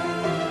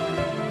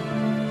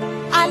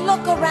 I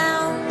look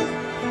around,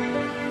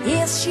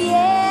 is she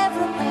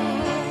everywhere?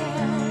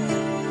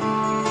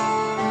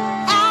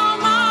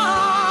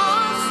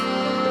 Almaz,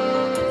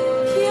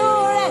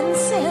 pure and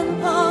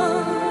simple,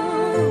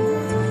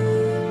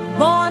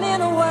 born in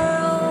a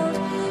world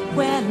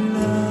where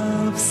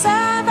love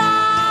survives.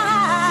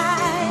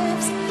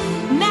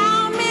 Now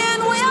men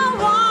will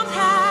want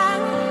her,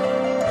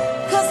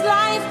 'cause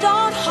life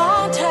don't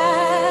haunt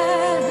her.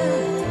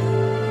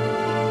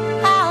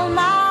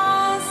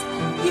 Almaz,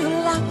 you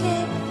lucky,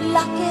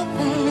 lucky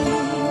thing.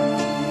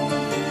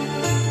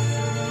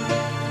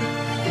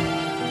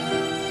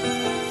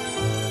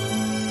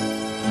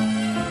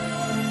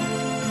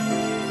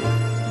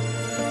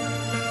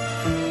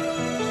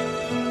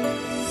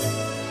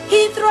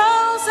 He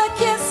throws her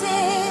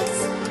kisses,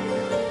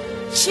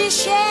 she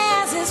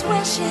shares his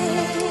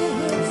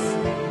wishes.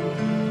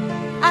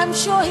 I'm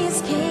sure he's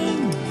king,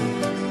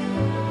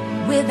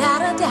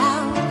 without a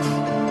doubt.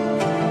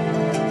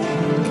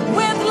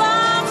 With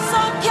love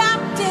so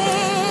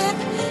captive,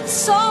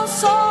 so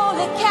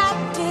sorely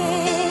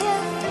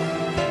captive,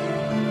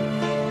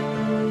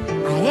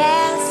 I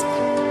ask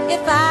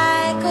if I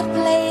could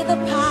play the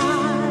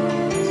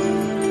part.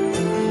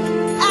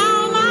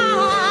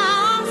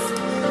 Almaz,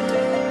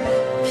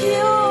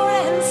 pure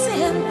and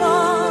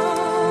simple,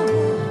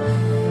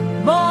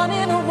 born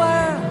in a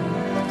world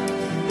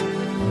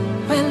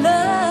where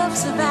love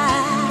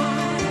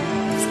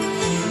survives.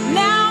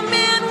 Now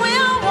men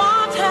will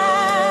want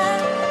her,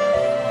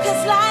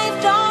 'cause life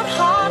don't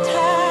haunt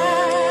her.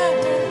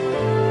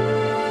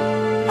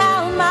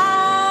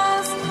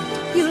 Almaz,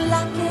 you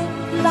lucky,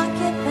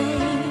 lucky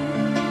thing.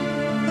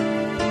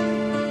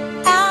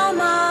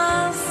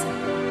 Almaz,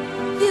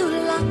 you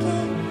lucky,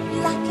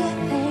 lucky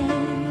thing.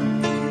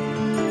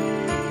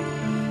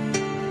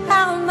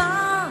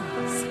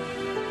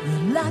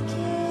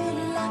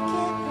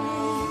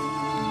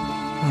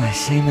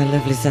 Hey my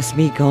lovelies, that's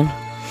me gone.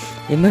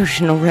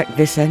 Emotional wreck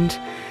this end.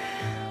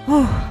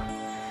 Oh,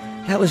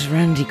 that was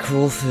Randy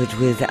Crawford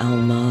with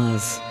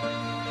Almaz.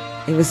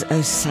 It was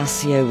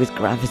Osasioo with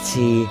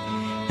Gravity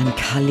and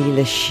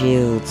Kalila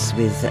Shields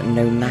with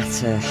No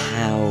Matter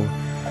How.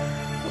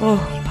 Oh,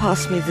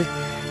 pass me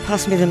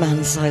the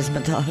man size, my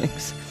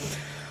darlings.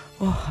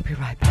 Oh, I'll be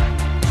right back.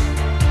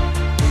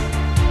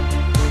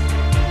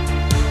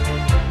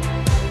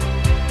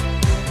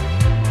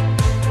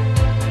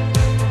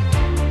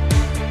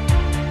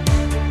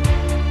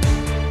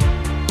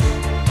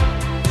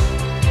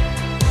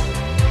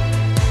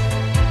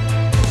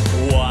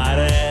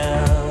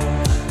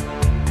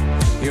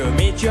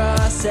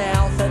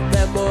 Yourself at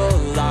the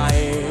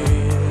moonlight.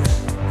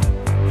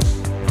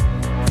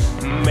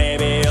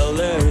 Maybe you'll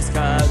lose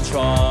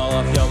control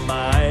of your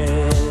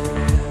mind.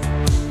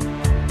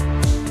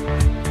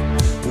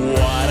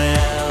 What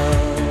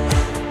if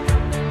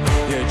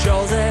you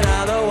chose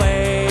another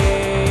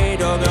way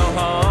to go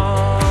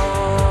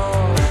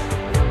home?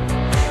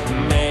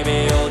 Maybe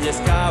you'll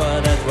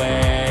discover that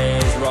way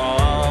is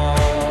wrong.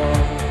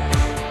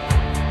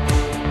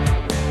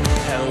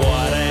 And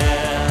what if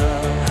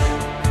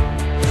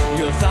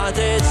you thought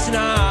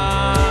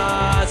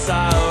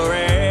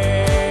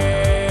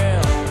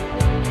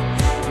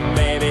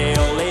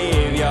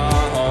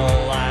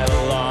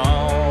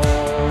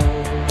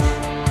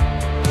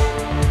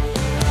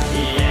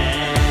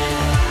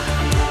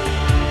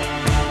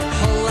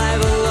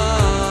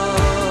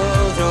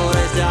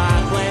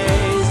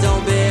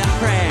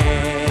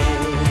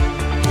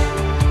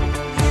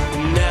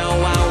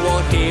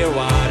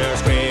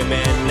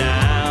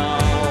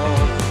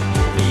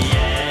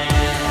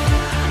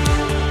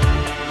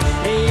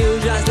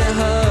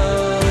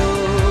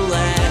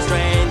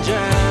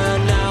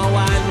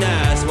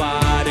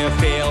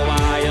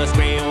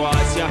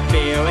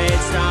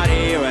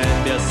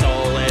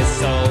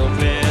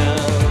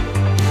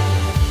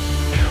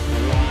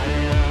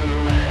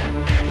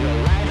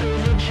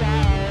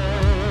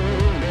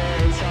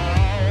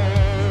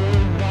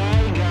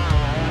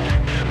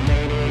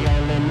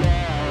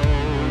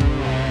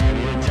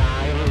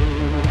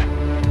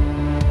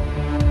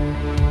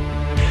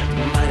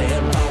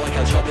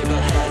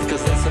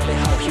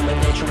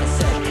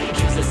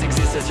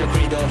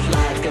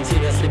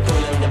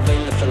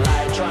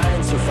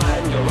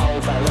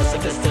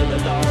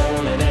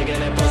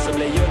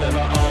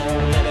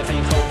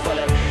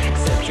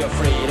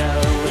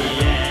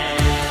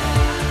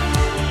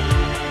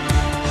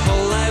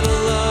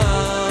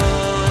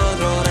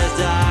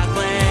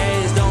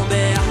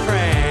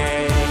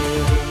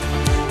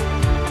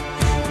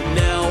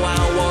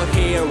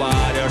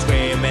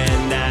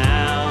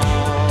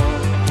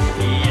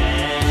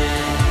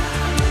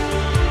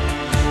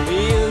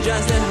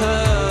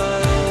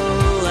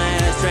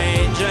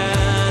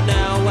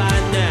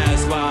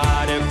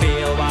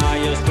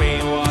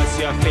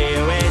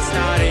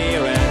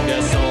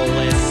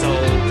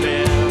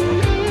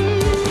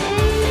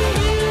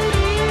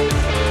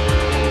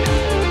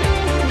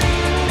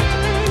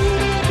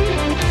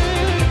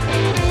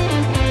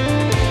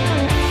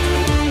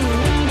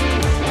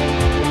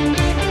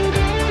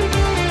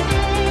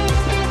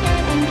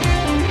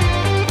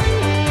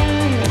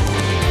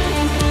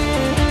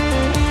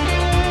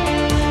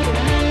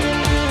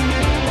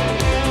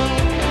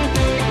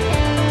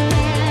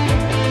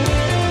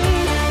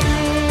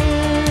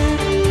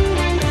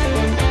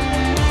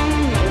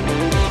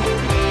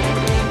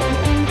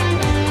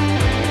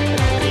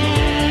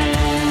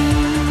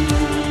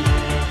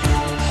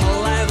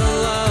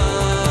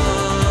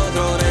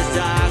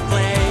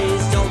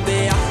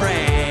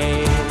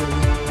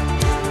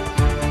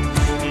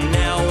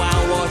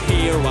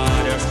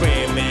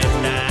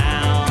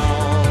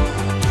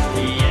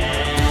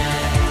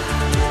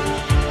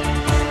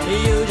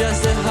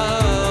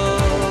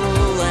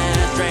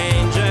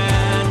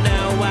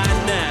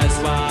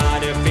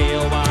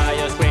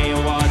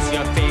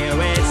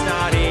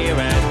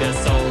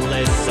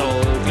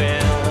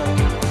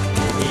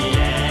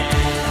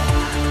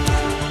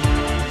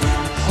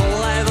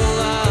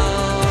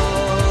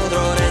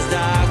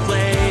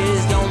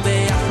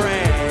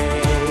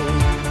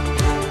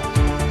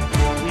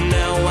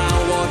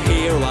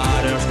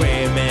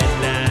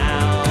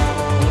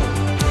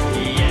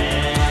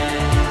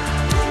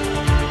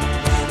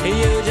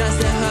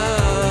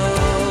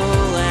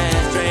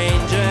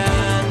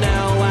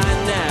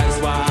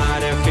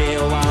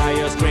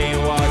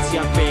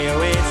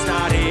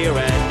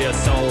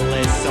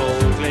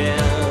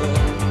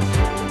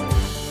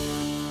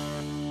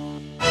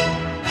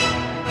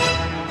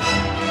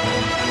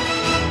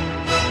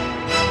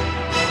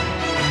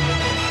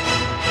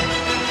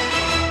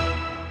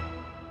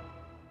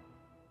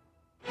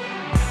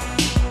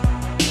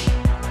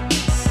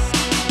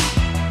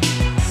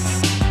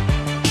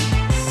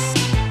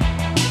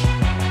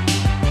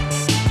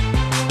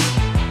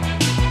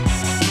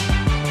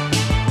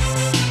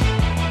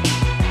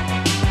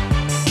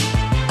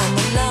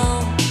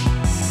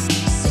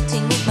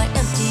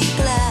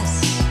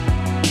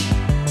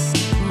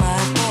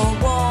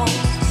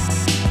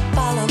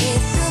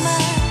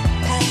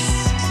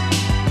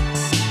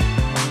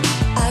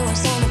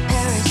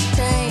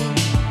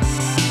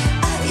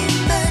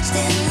immersed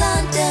in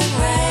London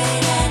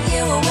rain, and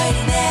you were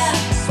waiting there,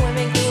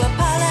 swimming through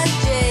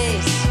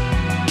apologies.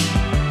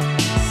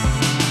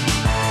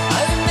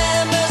 I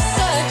remember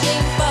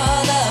searching for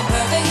the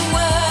perfect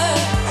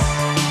words.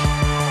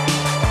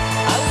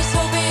 I was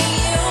hoping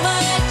you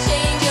might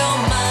change your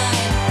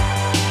mind.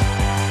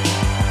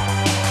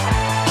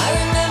 I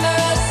remember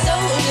a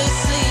soldier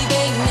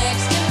sleeping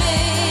next to me,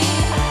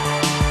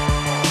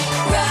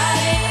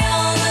 riding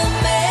on the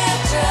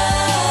metro.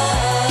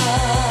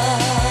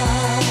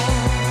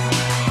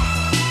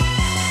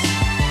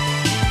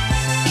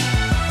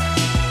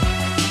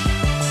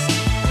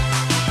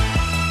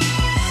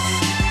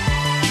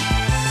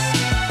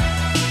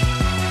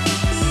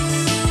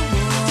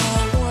 You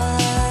wore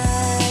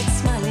white,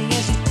 smiling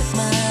as you took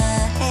my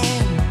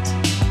hand.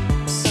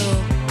 So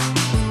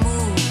we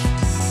moved.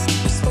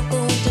 We spoke of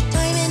winter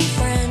time and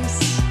friends.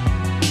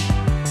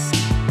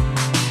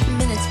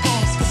 Minutes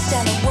passed with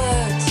shallow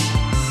words.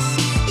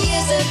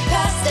 Years have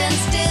passed and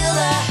still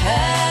I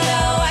heard.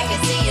 Oh, I can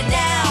see you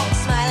now,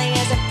 smiling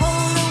as I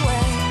pulled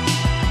away.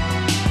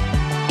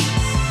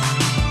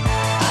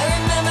 I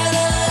remember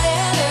the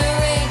letter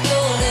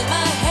wrinkled in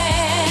my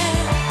hand.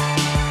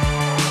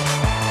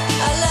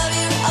 I love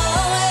you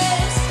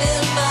always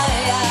filled my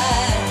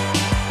eyes.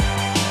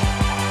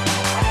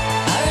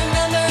 I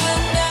remember a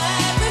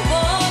night we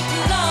walked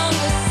along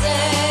the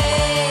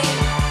Seine,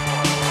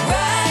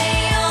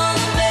 riding on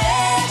the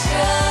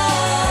metro.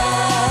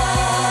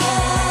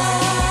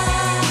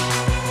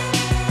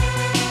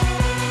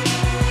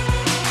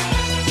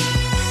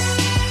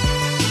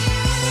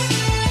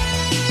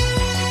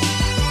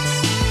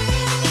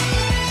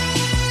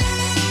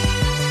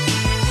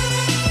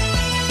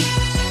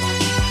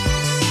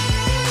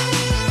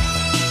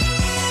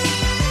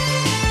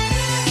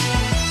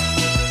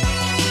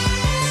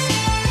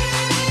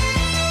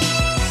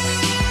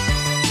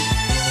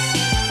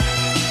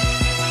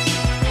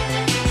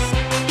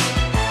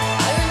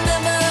 I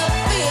remember a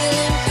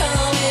feeling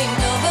coming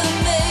over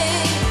me.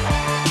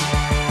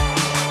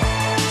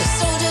 The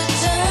soldier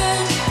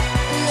turned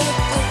and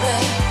looked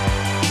away.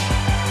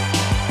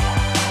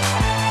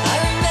 I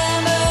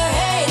remember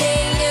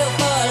hating you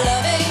for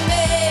loving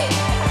me,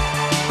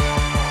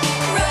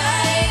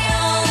 riding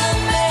on the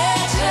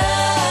metro.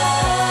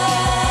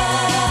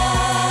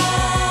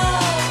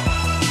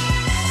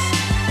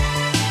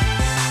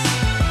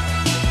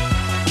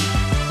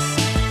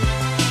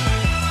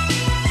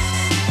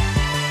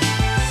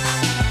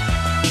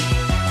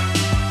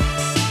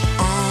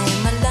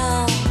 I'm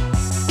alone,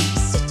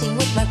 sitting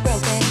with my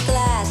broken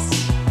glass.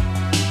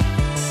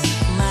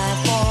 My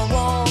four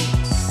walls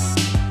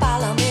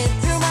follow me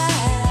through my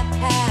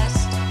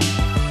past.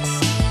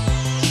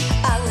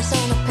 I was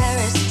on a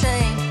Paris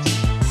train.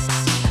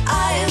 I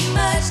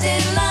emerged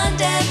in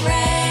London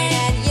rain,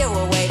 and you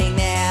were waiting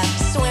there,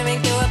 swimming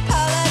through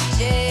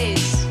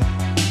apologies.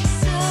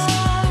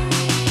 Sorry.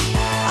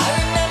 I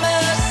remember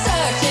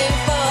searching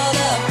for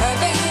the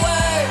perfect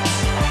words.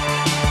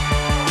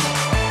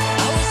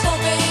 I was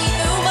hoping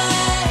you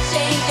might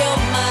change your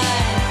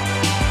mind.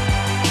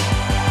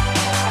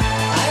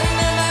 I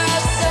remember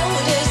a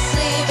soldier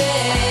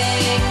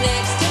sleeping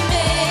next to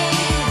me,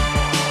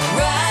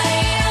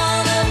 riding on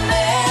the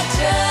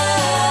metro.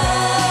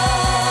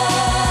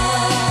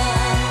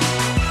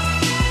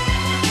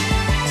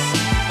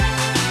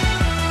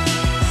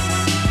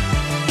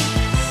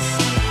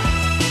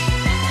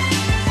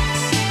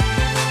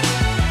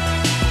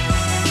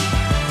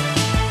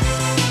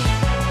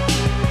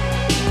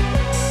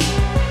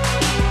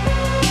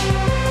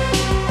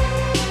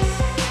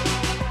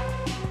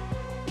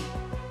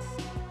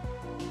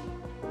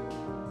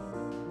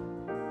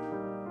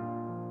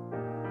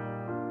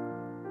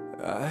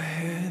 I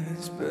had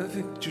this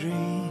perfect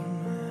dream.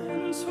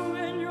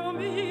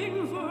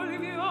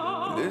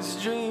 This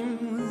dream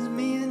was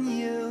me and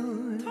you.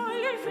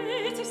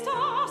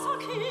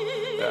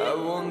 I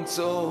want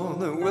all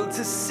the world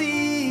to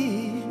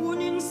see.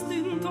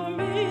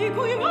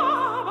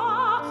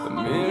 A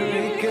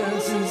miracle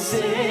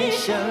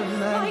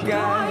sensation, a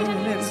guide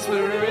and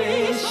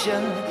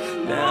inspiration.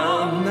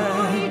 Now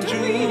my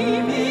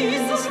dream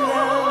is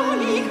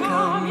slowly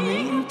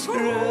coming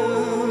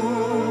true.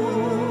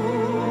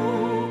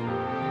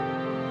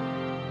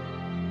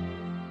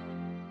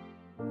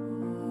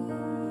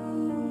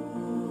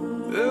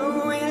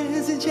 The wind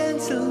is a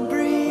gentle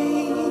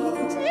breeze.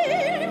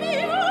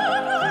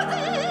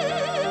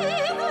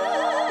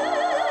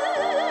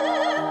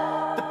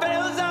 The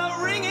bells are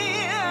ringing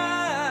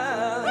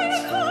out.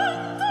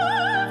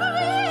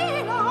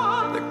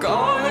 They're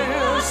calling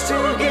us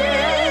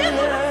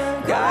together,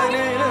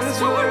 guiding us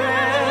wherever.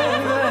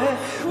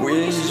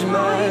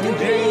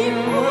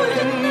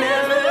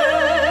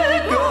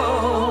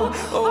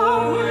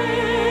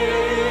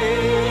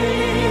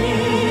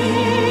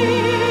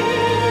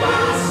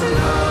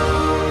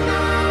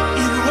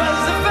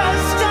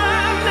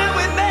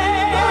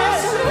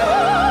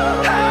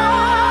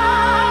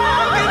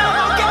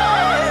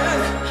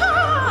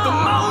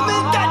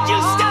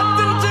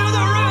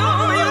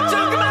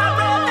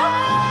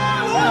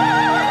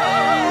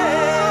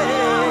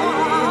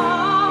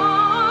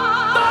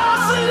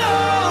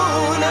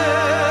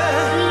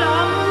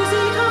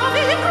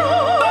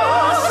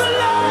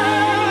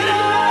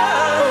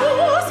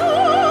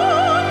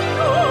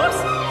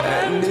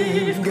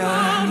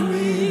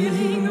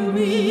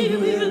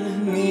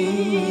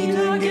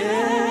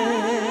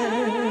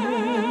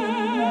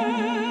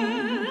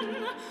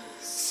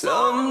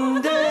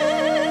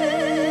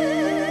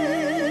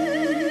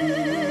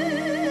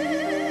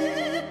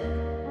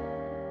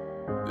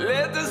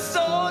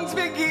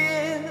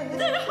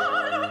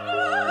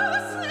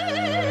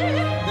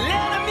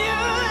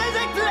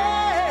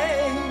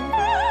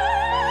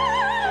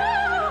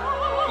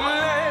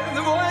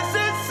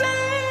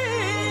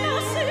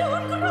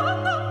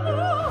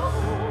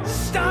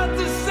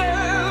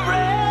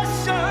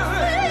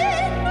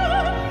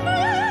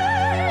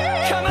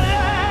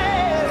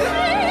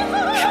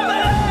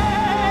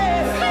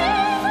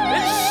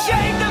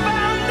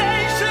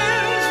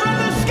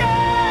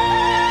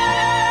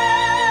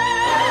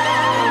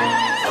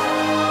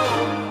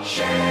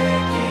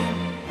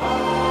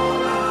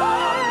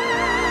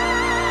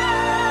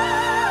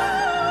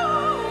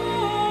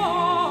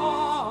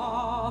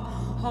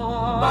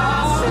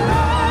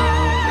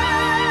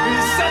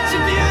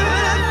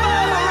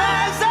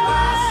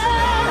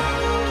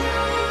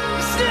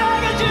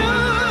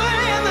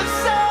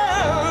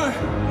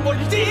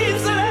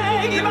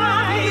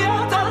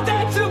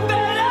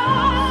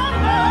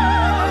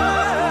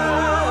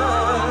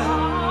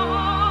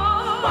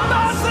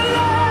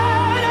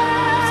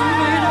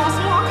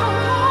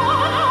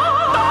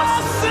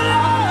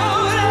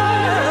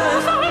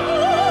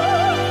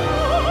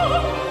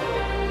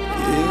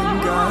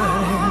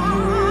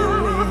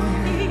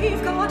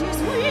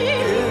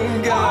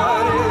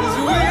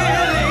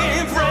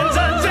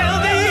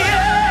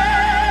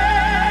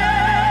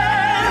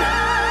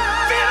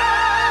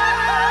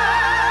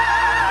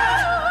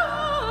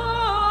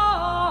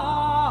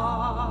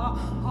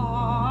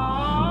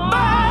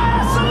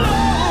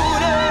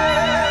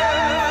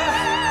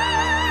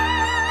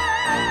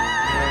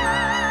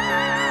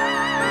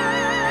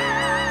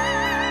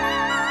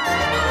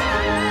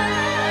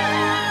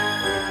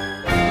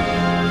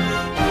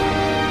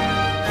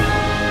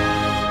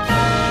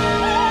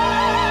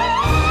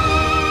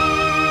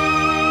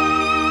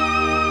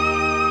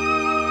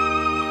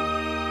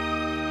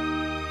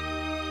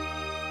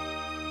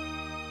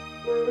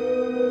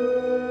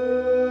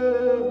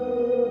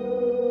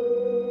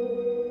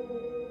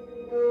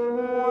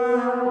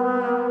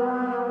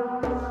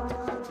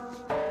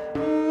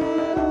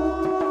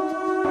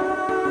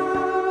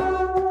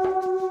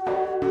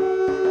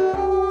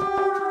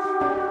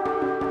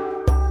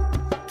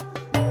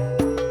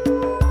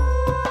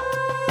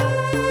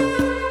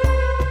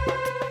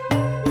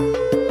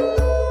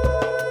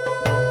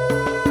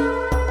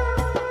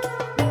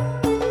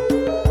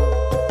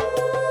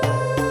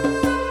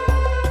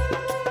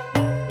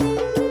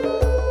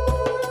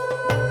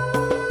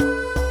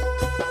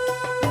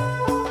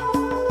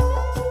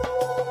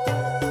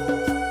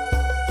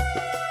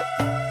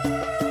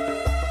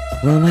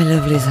 Well, my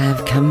lovelies, I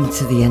have come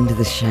to the end of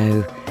the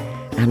show,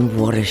 and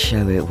what a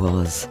show it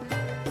was.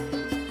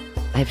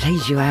 I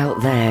played you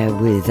out there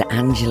with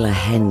Angela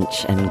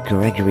Hench and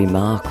Gregory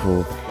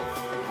Markel.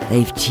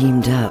 They've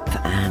teamed up,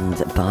 and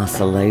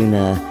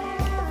Barcelona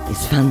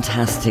is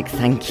fantastic,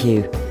 thank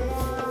you.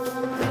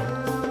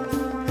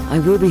 I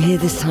will be here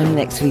this time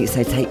next week,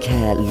 so take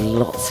care,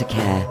 lots of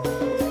care,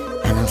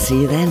 and I'll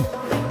see you then.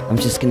 I'm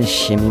just going to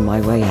shimmy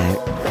my way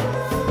out.